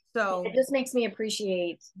 So, It just makes me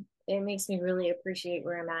appreciate, it makes me really appreciate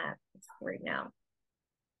where I'm at right now.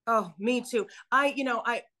 oh, me too.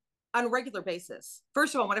 I on a regular basis.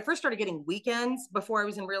 First of all, when I first started getting weekends before I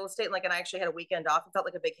was in real estate, like, and I actually had a weekend off, it felt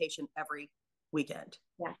like a vacation every weekend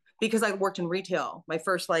Yeah. because I worked in retail. My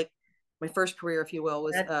first career, if you will,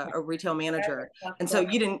 was That's a retail manager. And so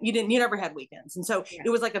tough. you never had weekends. And so Yeah. it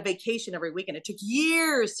was like a vacation every weekend. It took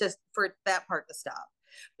years for that part to stop.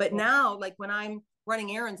 But Yeah. now, like when I'm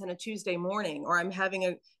running errands on a Tuesday morning, or I'm having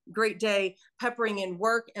a great day peppering in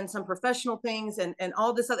work and some professional things and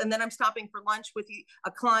all this other, and then I'm stopping for lunch with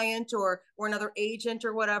a client or another agent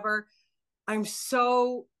or whatever, I'm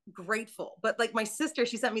so grateful. But like my sister,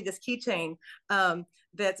 she sent me this keychain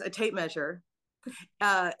that's a tape measure.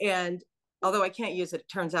 And although I can't use it, it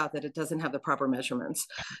turns out that it doesn't have the proper measurements.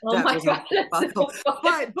 Oh That my was a God, that's so debacle.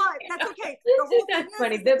 funny. But that's okay. The whole thing That's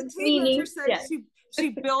funny. is that the The tape measure meaning, says yes. she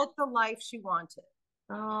built the life she wanted.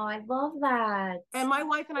 Oh, I love that. And my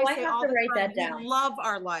wife and I Oh, I say have all to the write time, that we down. love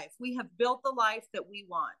our life. We have built the life that we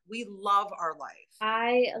want. We love our life.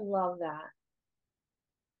 I love that.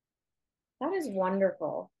 That is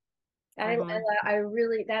wonderful. Mm-hmm. I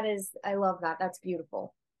really, I love that. That's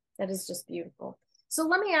beautiful. That is just beautiful. So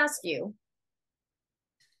let me ask you,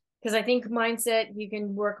 because I think mindset, you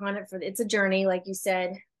can work on it it's a journey, like you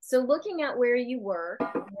said. So looking at where you were,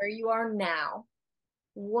 where you are now,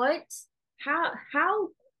 what, how, how,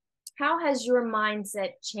 how has your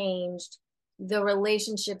mindset changed the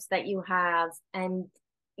relationships that you have and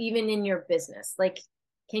even in your business? Like,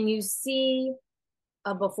 can you see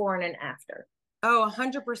a before and an after? Oh,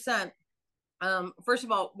 100%. First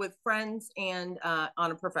of all, with friends and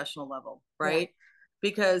on a professional level, Yeah. right?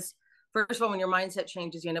 Because first of all, when your mindset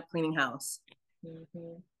changes, you end up cleaning house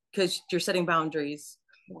Mm-hmm. because you're setting boundaries.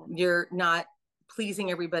 Yeah. You're not pleasing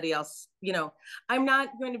everybody else. I'm not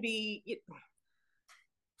going to be.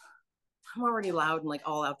 I'm already loud and like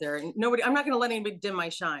all out there, and I'm not going to let anybody dim my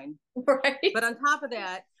shine. Right. But on top of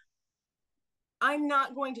that, I'm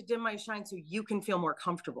not going to dim my shine so you can feel more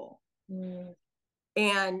comfortable. Mm.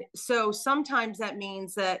 And so sometimes that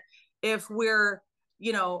means that if we're,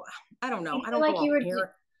 I don't Do know, you I feel don't like go you out were,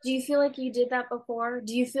 here. do you feel like you did that before?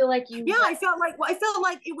 Do you feel like you Yeah, I felt like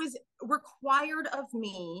it was required of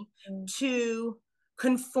me went, to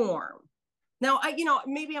conform. Now,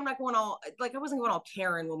 maybe I'm not going all like I wasn't going all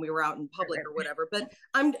Karen when we were out in public or whatever, but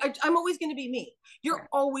I'm always going to be me. You're right,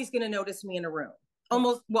 always going to notice me in a room.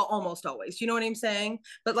 almost always, you know what I'm saying?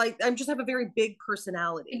 But like, I just have a very big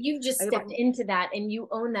personality. You just stepped into that and you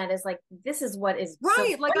own that as like, this is what is so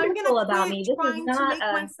right. Like, I'm going wonderful to about quit me. This is trying to not make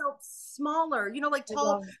myself smaller. You know, like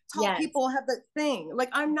tall, tall yes, people have that thing. Like,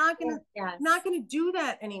 I'm yes. not going to do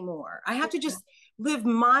that anymore. I have to just live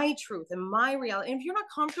my truth and my reality. And if you're not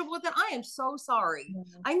comfortable with it, I am so sorry.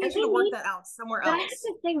 I And need you to work that out somewhere but I have else.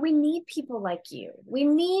 to say, we need people like you. We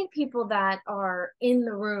need people that are in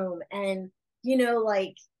the room and,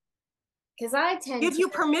 like, because I tend Give to, you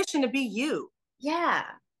permission to be you. yeah,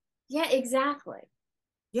 yeah, exactly.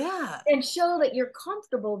 Yeah. And show that you're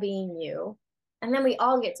comfortable being you. And then we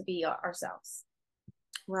all get to be ourselves.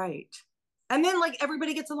 Right. And then like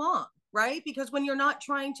everybody gets along, right? Because when you're not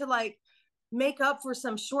trying to like make up for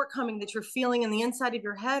some shortcoming that you're feeling in the inside of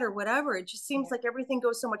your head or whatever, it just seems like everything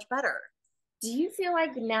goes so much better. Do you feel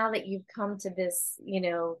like now that you've come to this,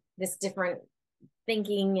 this different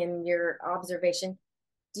thinking and your observation,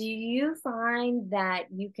 do you find that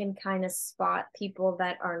you can kind of spot people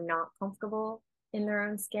that are not comfortable in their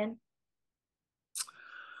own skin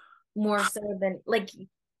more so than like,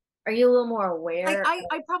 are you a little more aware?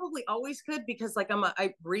 I probably always could because like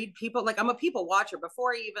I read people, like I'm a people watcher.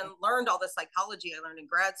 Before I even learned all the psychology I learned in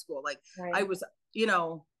grad school, like Right. I was,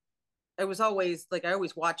 I was always like, I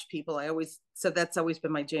always watch people. So that's always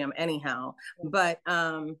been my jam anyhow. But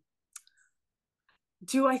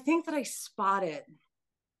do I think that I spot it?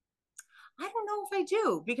 I don't know if I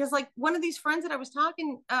do, because like one of these friends that I was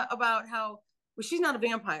talking about how, well, she's not a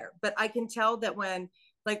vampire, but I can tell that when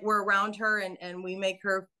like we're around her and we make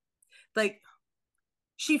her like,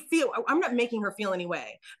 I'm not making her feel any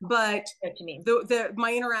way, but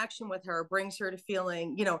my interaction with her brings her to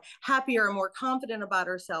feeling, happier and more confident about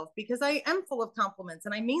herself because I am full of compliments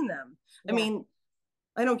and I mean them. Yeah. I mean,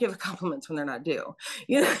 I don't give compliments when they're not due,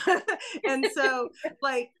 and so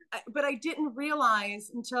like, but I didn't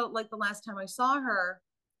realize until like the last time I saw her,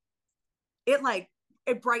 it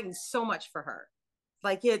brightens so much for her.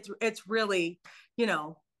 Like it's really,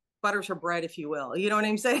 butters her bread, if you will. You know what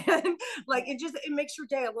I'm saying? Like it makes your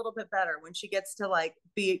day a little bit better when she gets to like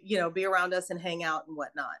be around us and hang out and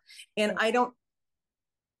whatnot. And I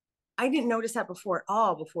didn't notice that before at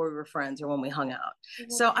all before we were friends or when we hung out.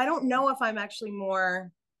 So I don't know if I'm actually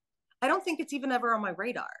more, I don't think it's even ever on my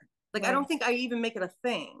radar. Like, I don't think I even make it a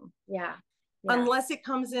thing. Yeah. Unless it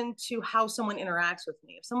comes into how someone interacts with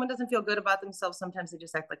me. If someone doesn't feel good about themselves, sometimes they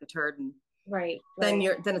just act like a turd and then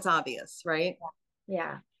it's obvious, right?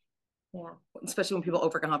 Yeah. Especially when people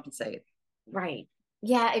overcompensate. Right.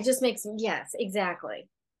 Yeah, it just makes yes, exactly.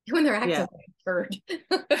 When they're acting like a turd.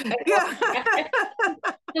 Yeah.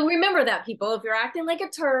 So remember that, people. If you're acting like a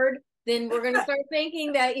turd, then we're gonna start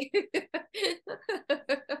thinking that you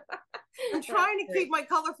I'm trying to keep my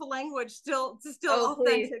colorful language still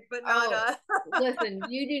authentic, but not listen,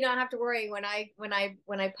 you do not have to worry. When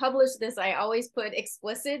I publish this, I always put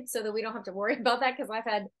explicit so that we don't have to worry about that, because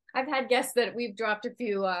I've had guests that we've dropped a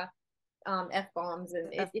few F-bombs,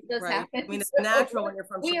 and it does happen. I mean, it's natural when you're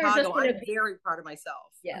from Chicago. I'm very proud of myself.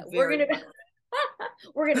 Yeah, we're gonna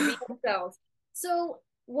be ourselves. So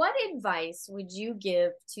what advice would you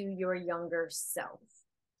give to your younger self?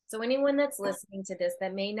 So anyone that's listening to this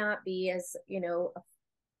that may not be as,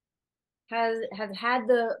 has had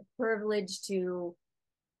the privilege to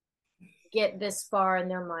get this far in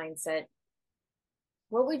their mindset,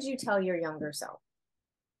 what would you tell your younger self?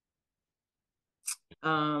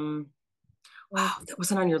 Wow, that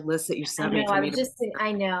wasn't on your list that you sent me.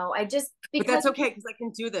 I know. But that's okay because I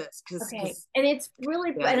can do this. And it's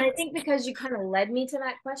really, and I think because you kind of led me to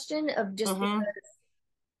that question of just because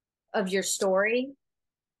of your story.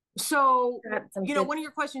 So, one of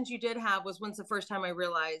your questions you did have was, when's the first time I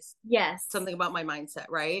realized something about my mindset,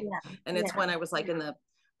 right? Yeah. And it's when I was like in the,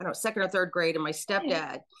 I don't know, second or third grade, and my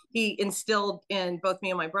stepdad, he instilled in both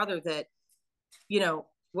me and my brother that,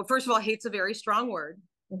 well, first of all, hate's a very strong word.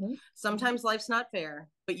 Mm-hmm. Sometimes life's not fair,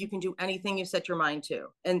 but you can do anything you set your mind to.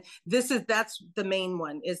 And that's the main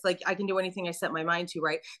one, is like, I can do anything I set my mind to,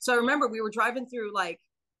 right? So I remember we were driving through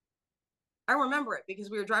I remember it because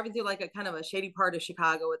we were driving through like a kind of a shady part of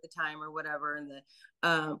Chicago at the time or whatever. And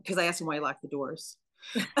because I asked him why he locked the doors.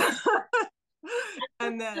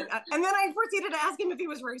 and then I proceeded to ask him if he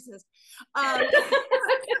was racist.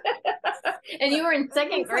 And you were in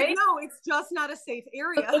second grade? Like, no, it's just not a safe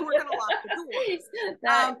area. We're going to lock the doors.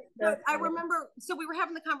 But I remember, so we were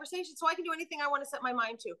having the conversation. So I can do anything I want to set my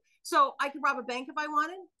mind to. So I could rob a bank if I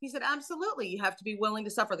wanted. He said, absolutely. You have to be willing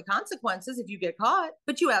to suffer the consequences if you get caught,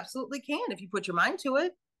 but you absolutely can if you put your mind to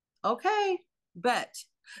it. Okay, bet.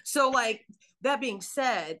 So like, that being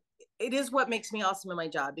said, it is what makes me awesome in my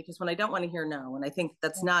job, because when I don't want to hear no, and I think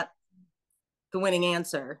that's not the winning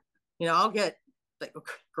answer. I'll get like,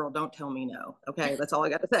 okay, girl, don't tell me no. Okay, that's all I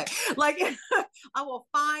got to say. Like, I will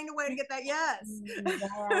find a way to get that yes.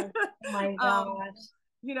 Oh my um,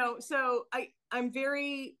 gosh. So I'm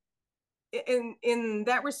very in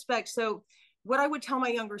that respect. So what I would tell my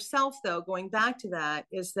younger self, though, going back to that,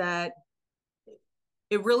 is that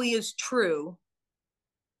it really is true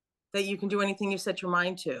that you can do anything you set your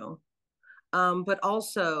mind to. But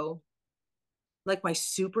also, like my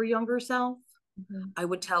super younger self, Mm-hmm. I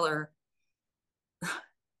would tell her,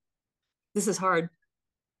 this is hard.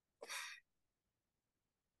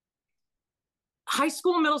 High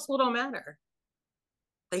school, middle school don't matter.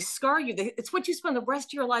 They scar you. It's what you spend the rest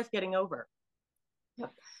of your life getting over.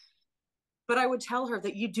 Yep. But I would tell her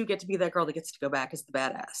that you do get to be that girl that gets to go back as the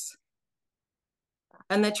badass,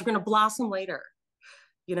 and that you're going to blossom later.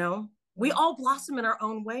 We all blossom in our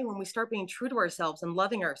own way when we start being true to ourselves and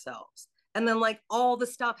loving ourselves. And then like all the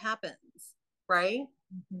stuff happens, right?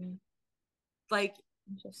 Mm-hmm. Like,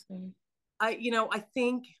 Interesting. I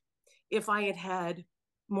think if I had had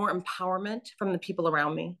more empowerment from the people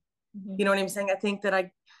around me, Mm-hmm. you know what I'm saying? I think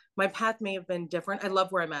that my path may have been different. I love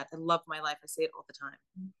where I'm at. I love my life. I say it all the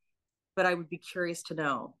time. But I would be curious to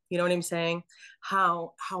know, you know what I'm saying?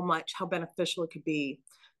 How beneficial it could be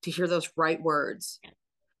to hear those right words.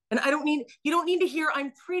 And you don't need to hear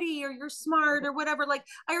I'm pretty or you're smart or whatever. Like,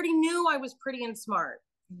 I already knew I was pretty and smart.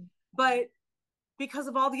 Mm-hmm. But because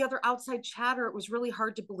of all the other outside chatter, it was really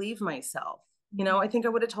hard to believe myself. I think I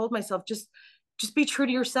would have told myself, just be true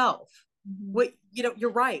to yourself. Mm-hmm. What,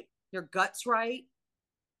 you're right. Your gut's right.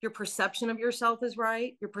 Your perception of yourself is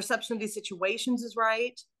right. Your perception of these situations is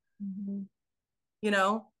right. Mm-hmm. You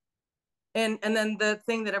know, and then the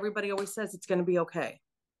thing that everybody always says, it's going to be okay.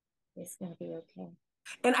 It's gonna be okay.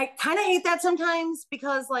 And I kind of hate that sometimes,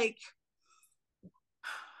 because like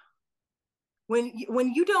when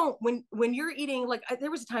you don't when you're eating, like, there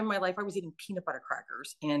was a time in my life I was eating peanut butter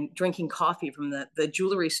crackers and drinking coffee from the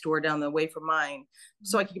jewelry store down the way from mine,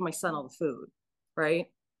 so I could give my son all the food, right?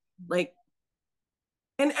 Like,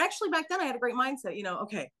 and actually back then I had a great mindset,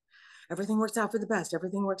 okay, everything works out for the best,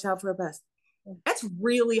 everything works out for the best. That's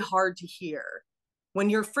really hard to hear when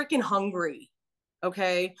you're freaking hungry.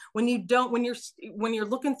 Okay, when you're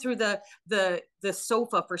looking through the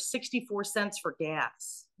sofa for 64 cents for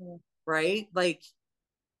gas, Yeah. right? Like,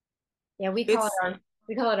 Yeah, it's,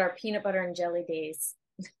 we call it our peanut butter and jelly days.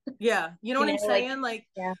 yeah, you know what I'm Like, saying? Like,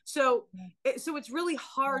 yeah. so it's really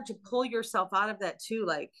hard to pull yourself out of that too,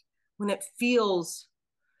 like, when it feels,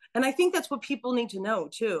 and I think that's what people need to know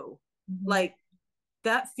too. Mm-hmm. Like,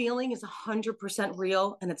 that feeling is 100%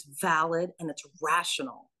 real, and it's valid, and it's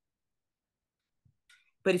rational.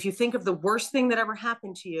 But if you think of the worst thing that ever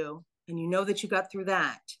happened to you, and you know that you got through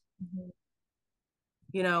that, Mm-hmm.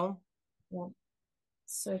 you know? Yeah,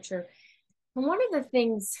 so true. And one of the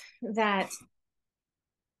things that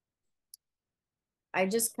I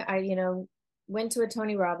went to a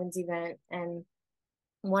Tony Robbins event, and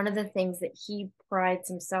one of the things that he prides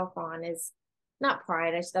himself on is not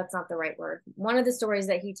pride, that's not the right word. One of the stories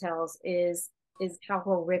that he tells is how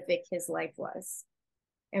horrific his life was.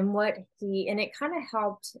 And it kind of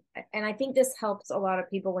helped, and I think this helps a lot of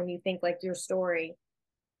people when you think like your story.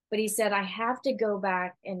 But he said, I have to go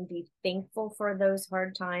back and be thankful for those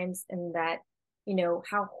hard times, and that,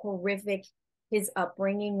 how horrific his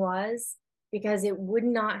upbringing was, because it would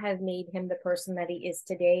not have made him the person that he is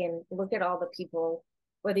today. And look at all the people,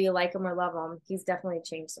 whether you like him or love him, he's definitely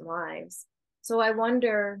changed some lives. So I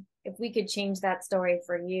wonder if we could change that story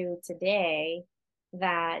for you today,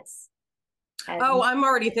 that as Oh, I'm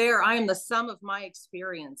already there. I am the sum of my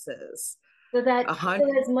experiences. so that A hundred.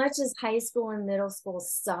 so as much as high school and middle school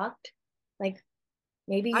sucked, like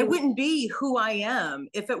maybe I you. wouldn't be who I am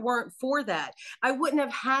if it weren't for that. I wouldn't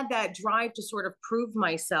have had that drive to sort of prove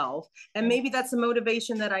myself. And maybe that's the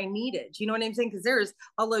motivation that I needed. You know what I'm saying? Because there's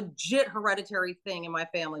a legit hereditary thing in my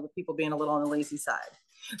family with people being a little on the lazy side.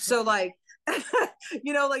 So, like,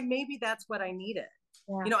 like maybe that's what I needed.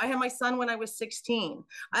 Yeah. I had my son when I was 16.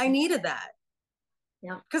 I needed that.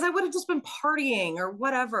 Yeah. Because I would have just been partying or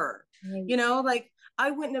whatever. Right. Like, I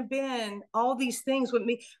wouldn't have been all these things with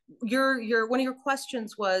me. Your one of your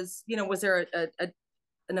questions was, was there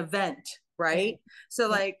an event, right? So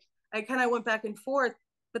Yeah. like, I kind of went back and forth,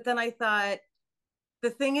 but then I thought, the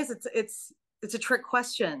thing is, it's a trick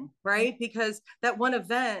question, right? Because that one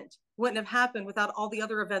event wouldn't have happened without all the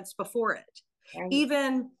other events before it. Right.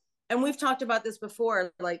 Even, and we've talked about this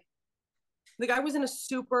before, like I was in a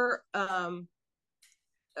super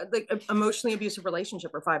like emotionally abusive relationship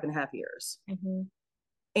for 5.5 years. Mm-hmm.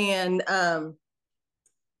 And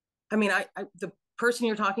I mean, I the person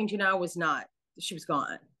you're talking to now was not, she was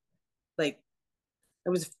gone. Like, I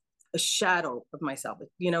was a shadow of myself,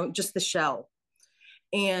 you know, just the shell.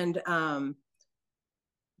 And I'm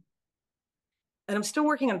still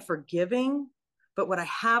working on forgiving, but what I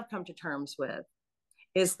have come to terms with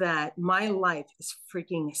is that my life is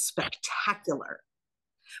freaking spectacular.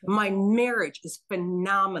 My marriage is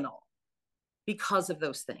phenomenal because of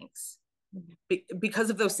those things, because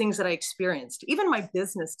of those things that I experienced, even my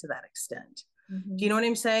business to that extent. Mm-hmm. Do you know what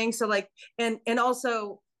I'm saying? So like, and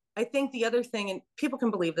also I think the other thing, and people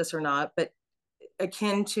can believe this or not, but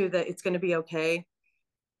akin to the, it's going to be okay.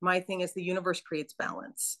 My thing is the universe creates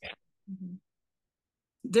balance. Mm-hmm.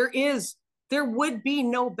 There would be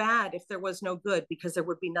no bad if there was no good, because there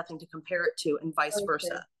would be nothing to compare it to, and vice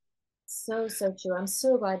versa. So true. I'm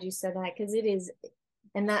so glad you said that, because it is,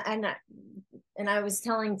 and I was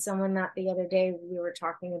telling someone that the other day. We were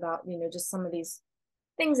talking about, you know, just some of these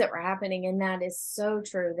things that were happening, and that is so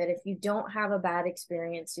true, that if you don't have a bad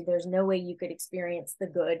experience, there's no way you could experience the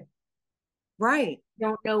good. Right. You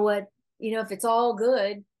don't know what, you know, if it's all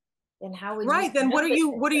good, then how would right, you then what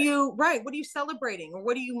are you celebrating, or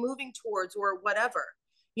what are you moving towards, or whatever,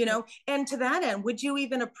 you know? And to that end, would you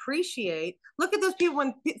even appreciate, look at those people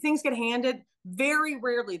when things get handed, very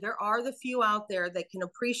rarely, there are the few out there that can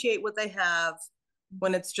appreciate what they have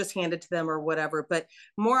when it's just handed to them or whatever, but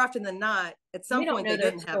more often than not, at some point they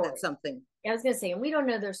didn't have that something. I was going to say, and we don't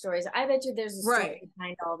know their stories. I bet you there's a story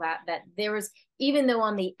behind all that, that there was, even though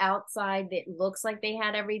on the outside it looks like they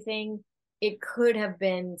had everything, it could have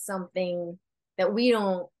been something that we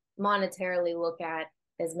don't monetarily look at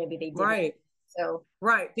as maybe they did. Right. So,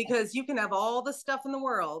 because you can have all the stuff in the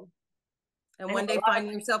world, and one day find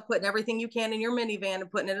yourself putting everything you can in your minivan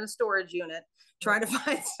and putting it in a storage unit, trying to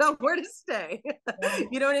find somewhere to stay.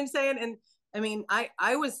 You know what I'm saying? And I mean, I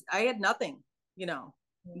had nothing, you know,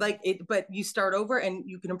 like it, but you start over and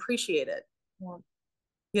you can appreciate it. Yeah.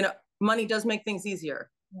 You know, money does make things easier.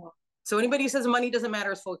 Yeah. So anybody who says money doesn't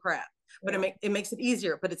matter is full of crap, but it makes it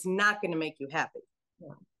easier, but it's not going to make you happy.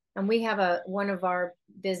 Yeah. And we have one of our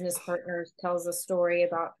business partners tells a story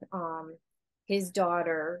about his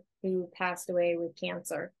daughter who passed away with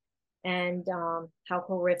cancer, and how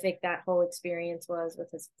horrific that whole experience was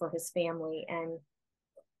for his family. And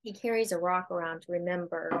he carries a rock around to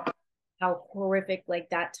remember how horrific like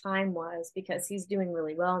that time was, because he's doing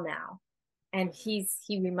really well now. And he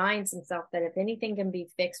reminds himself that if anything can be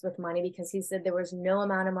fixed with money, because he said there was no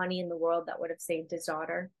amount of money in the world that would have saved his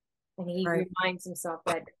daughter. And he reminds himself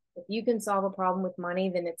that if you can solve a problem with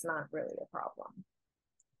money, then it's not really a problem.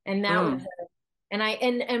 And that was,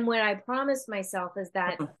 and what I promised myself is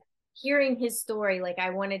that hearing his story, like I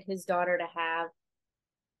wanted his daughter to have,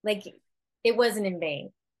 like, it wasn't in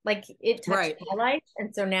vain. Like it touched my life.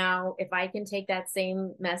 And so now if I can take that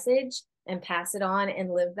same message and pass it on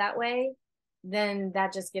and live that way, then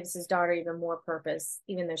that just gives his daughter even more purpose,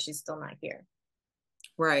 even though she's still not here.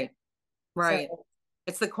 Right. So,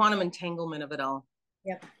 it's the quantum entanglement of it all.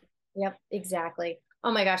 Yep, exactly.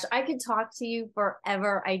 Oh my gosh, I could talk to you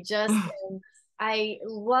forever. I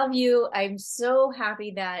love you. I'm so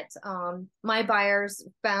happy that my buyers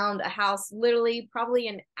found a house literally probably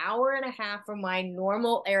an hour and a half from my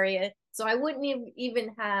normal area. So I wouldn't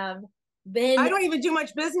even have been. I don't even do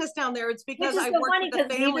much business down there. It's because I work with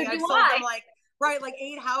the family. I've sold them like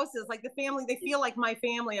 8 houses. Like the family, they feel like my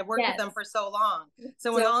family. I've worked with them for so long.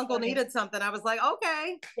 So when uncle needed something, I was like,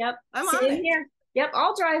 okay, I'm on it. Here. Yep,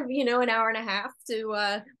 I'll drive, an hour and a half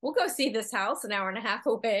to, we'll go see this house an hour and a half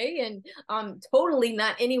away, and totally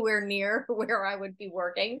not anywhere near where I would be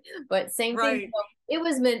working, but same thing. So it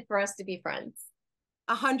was meant for us to be friends.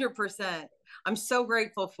 100%. I'm so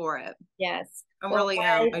grateful for it. Yes. I really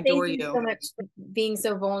am. I adore you. Thank you so much for being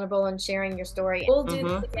so vulnerable and sharing your story. We'll do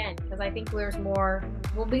this again, because I think there's more,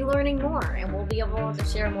 we'll be learning more, and we'll be able to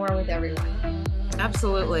share more with everyone.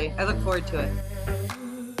 Absolutely. I look forward to it.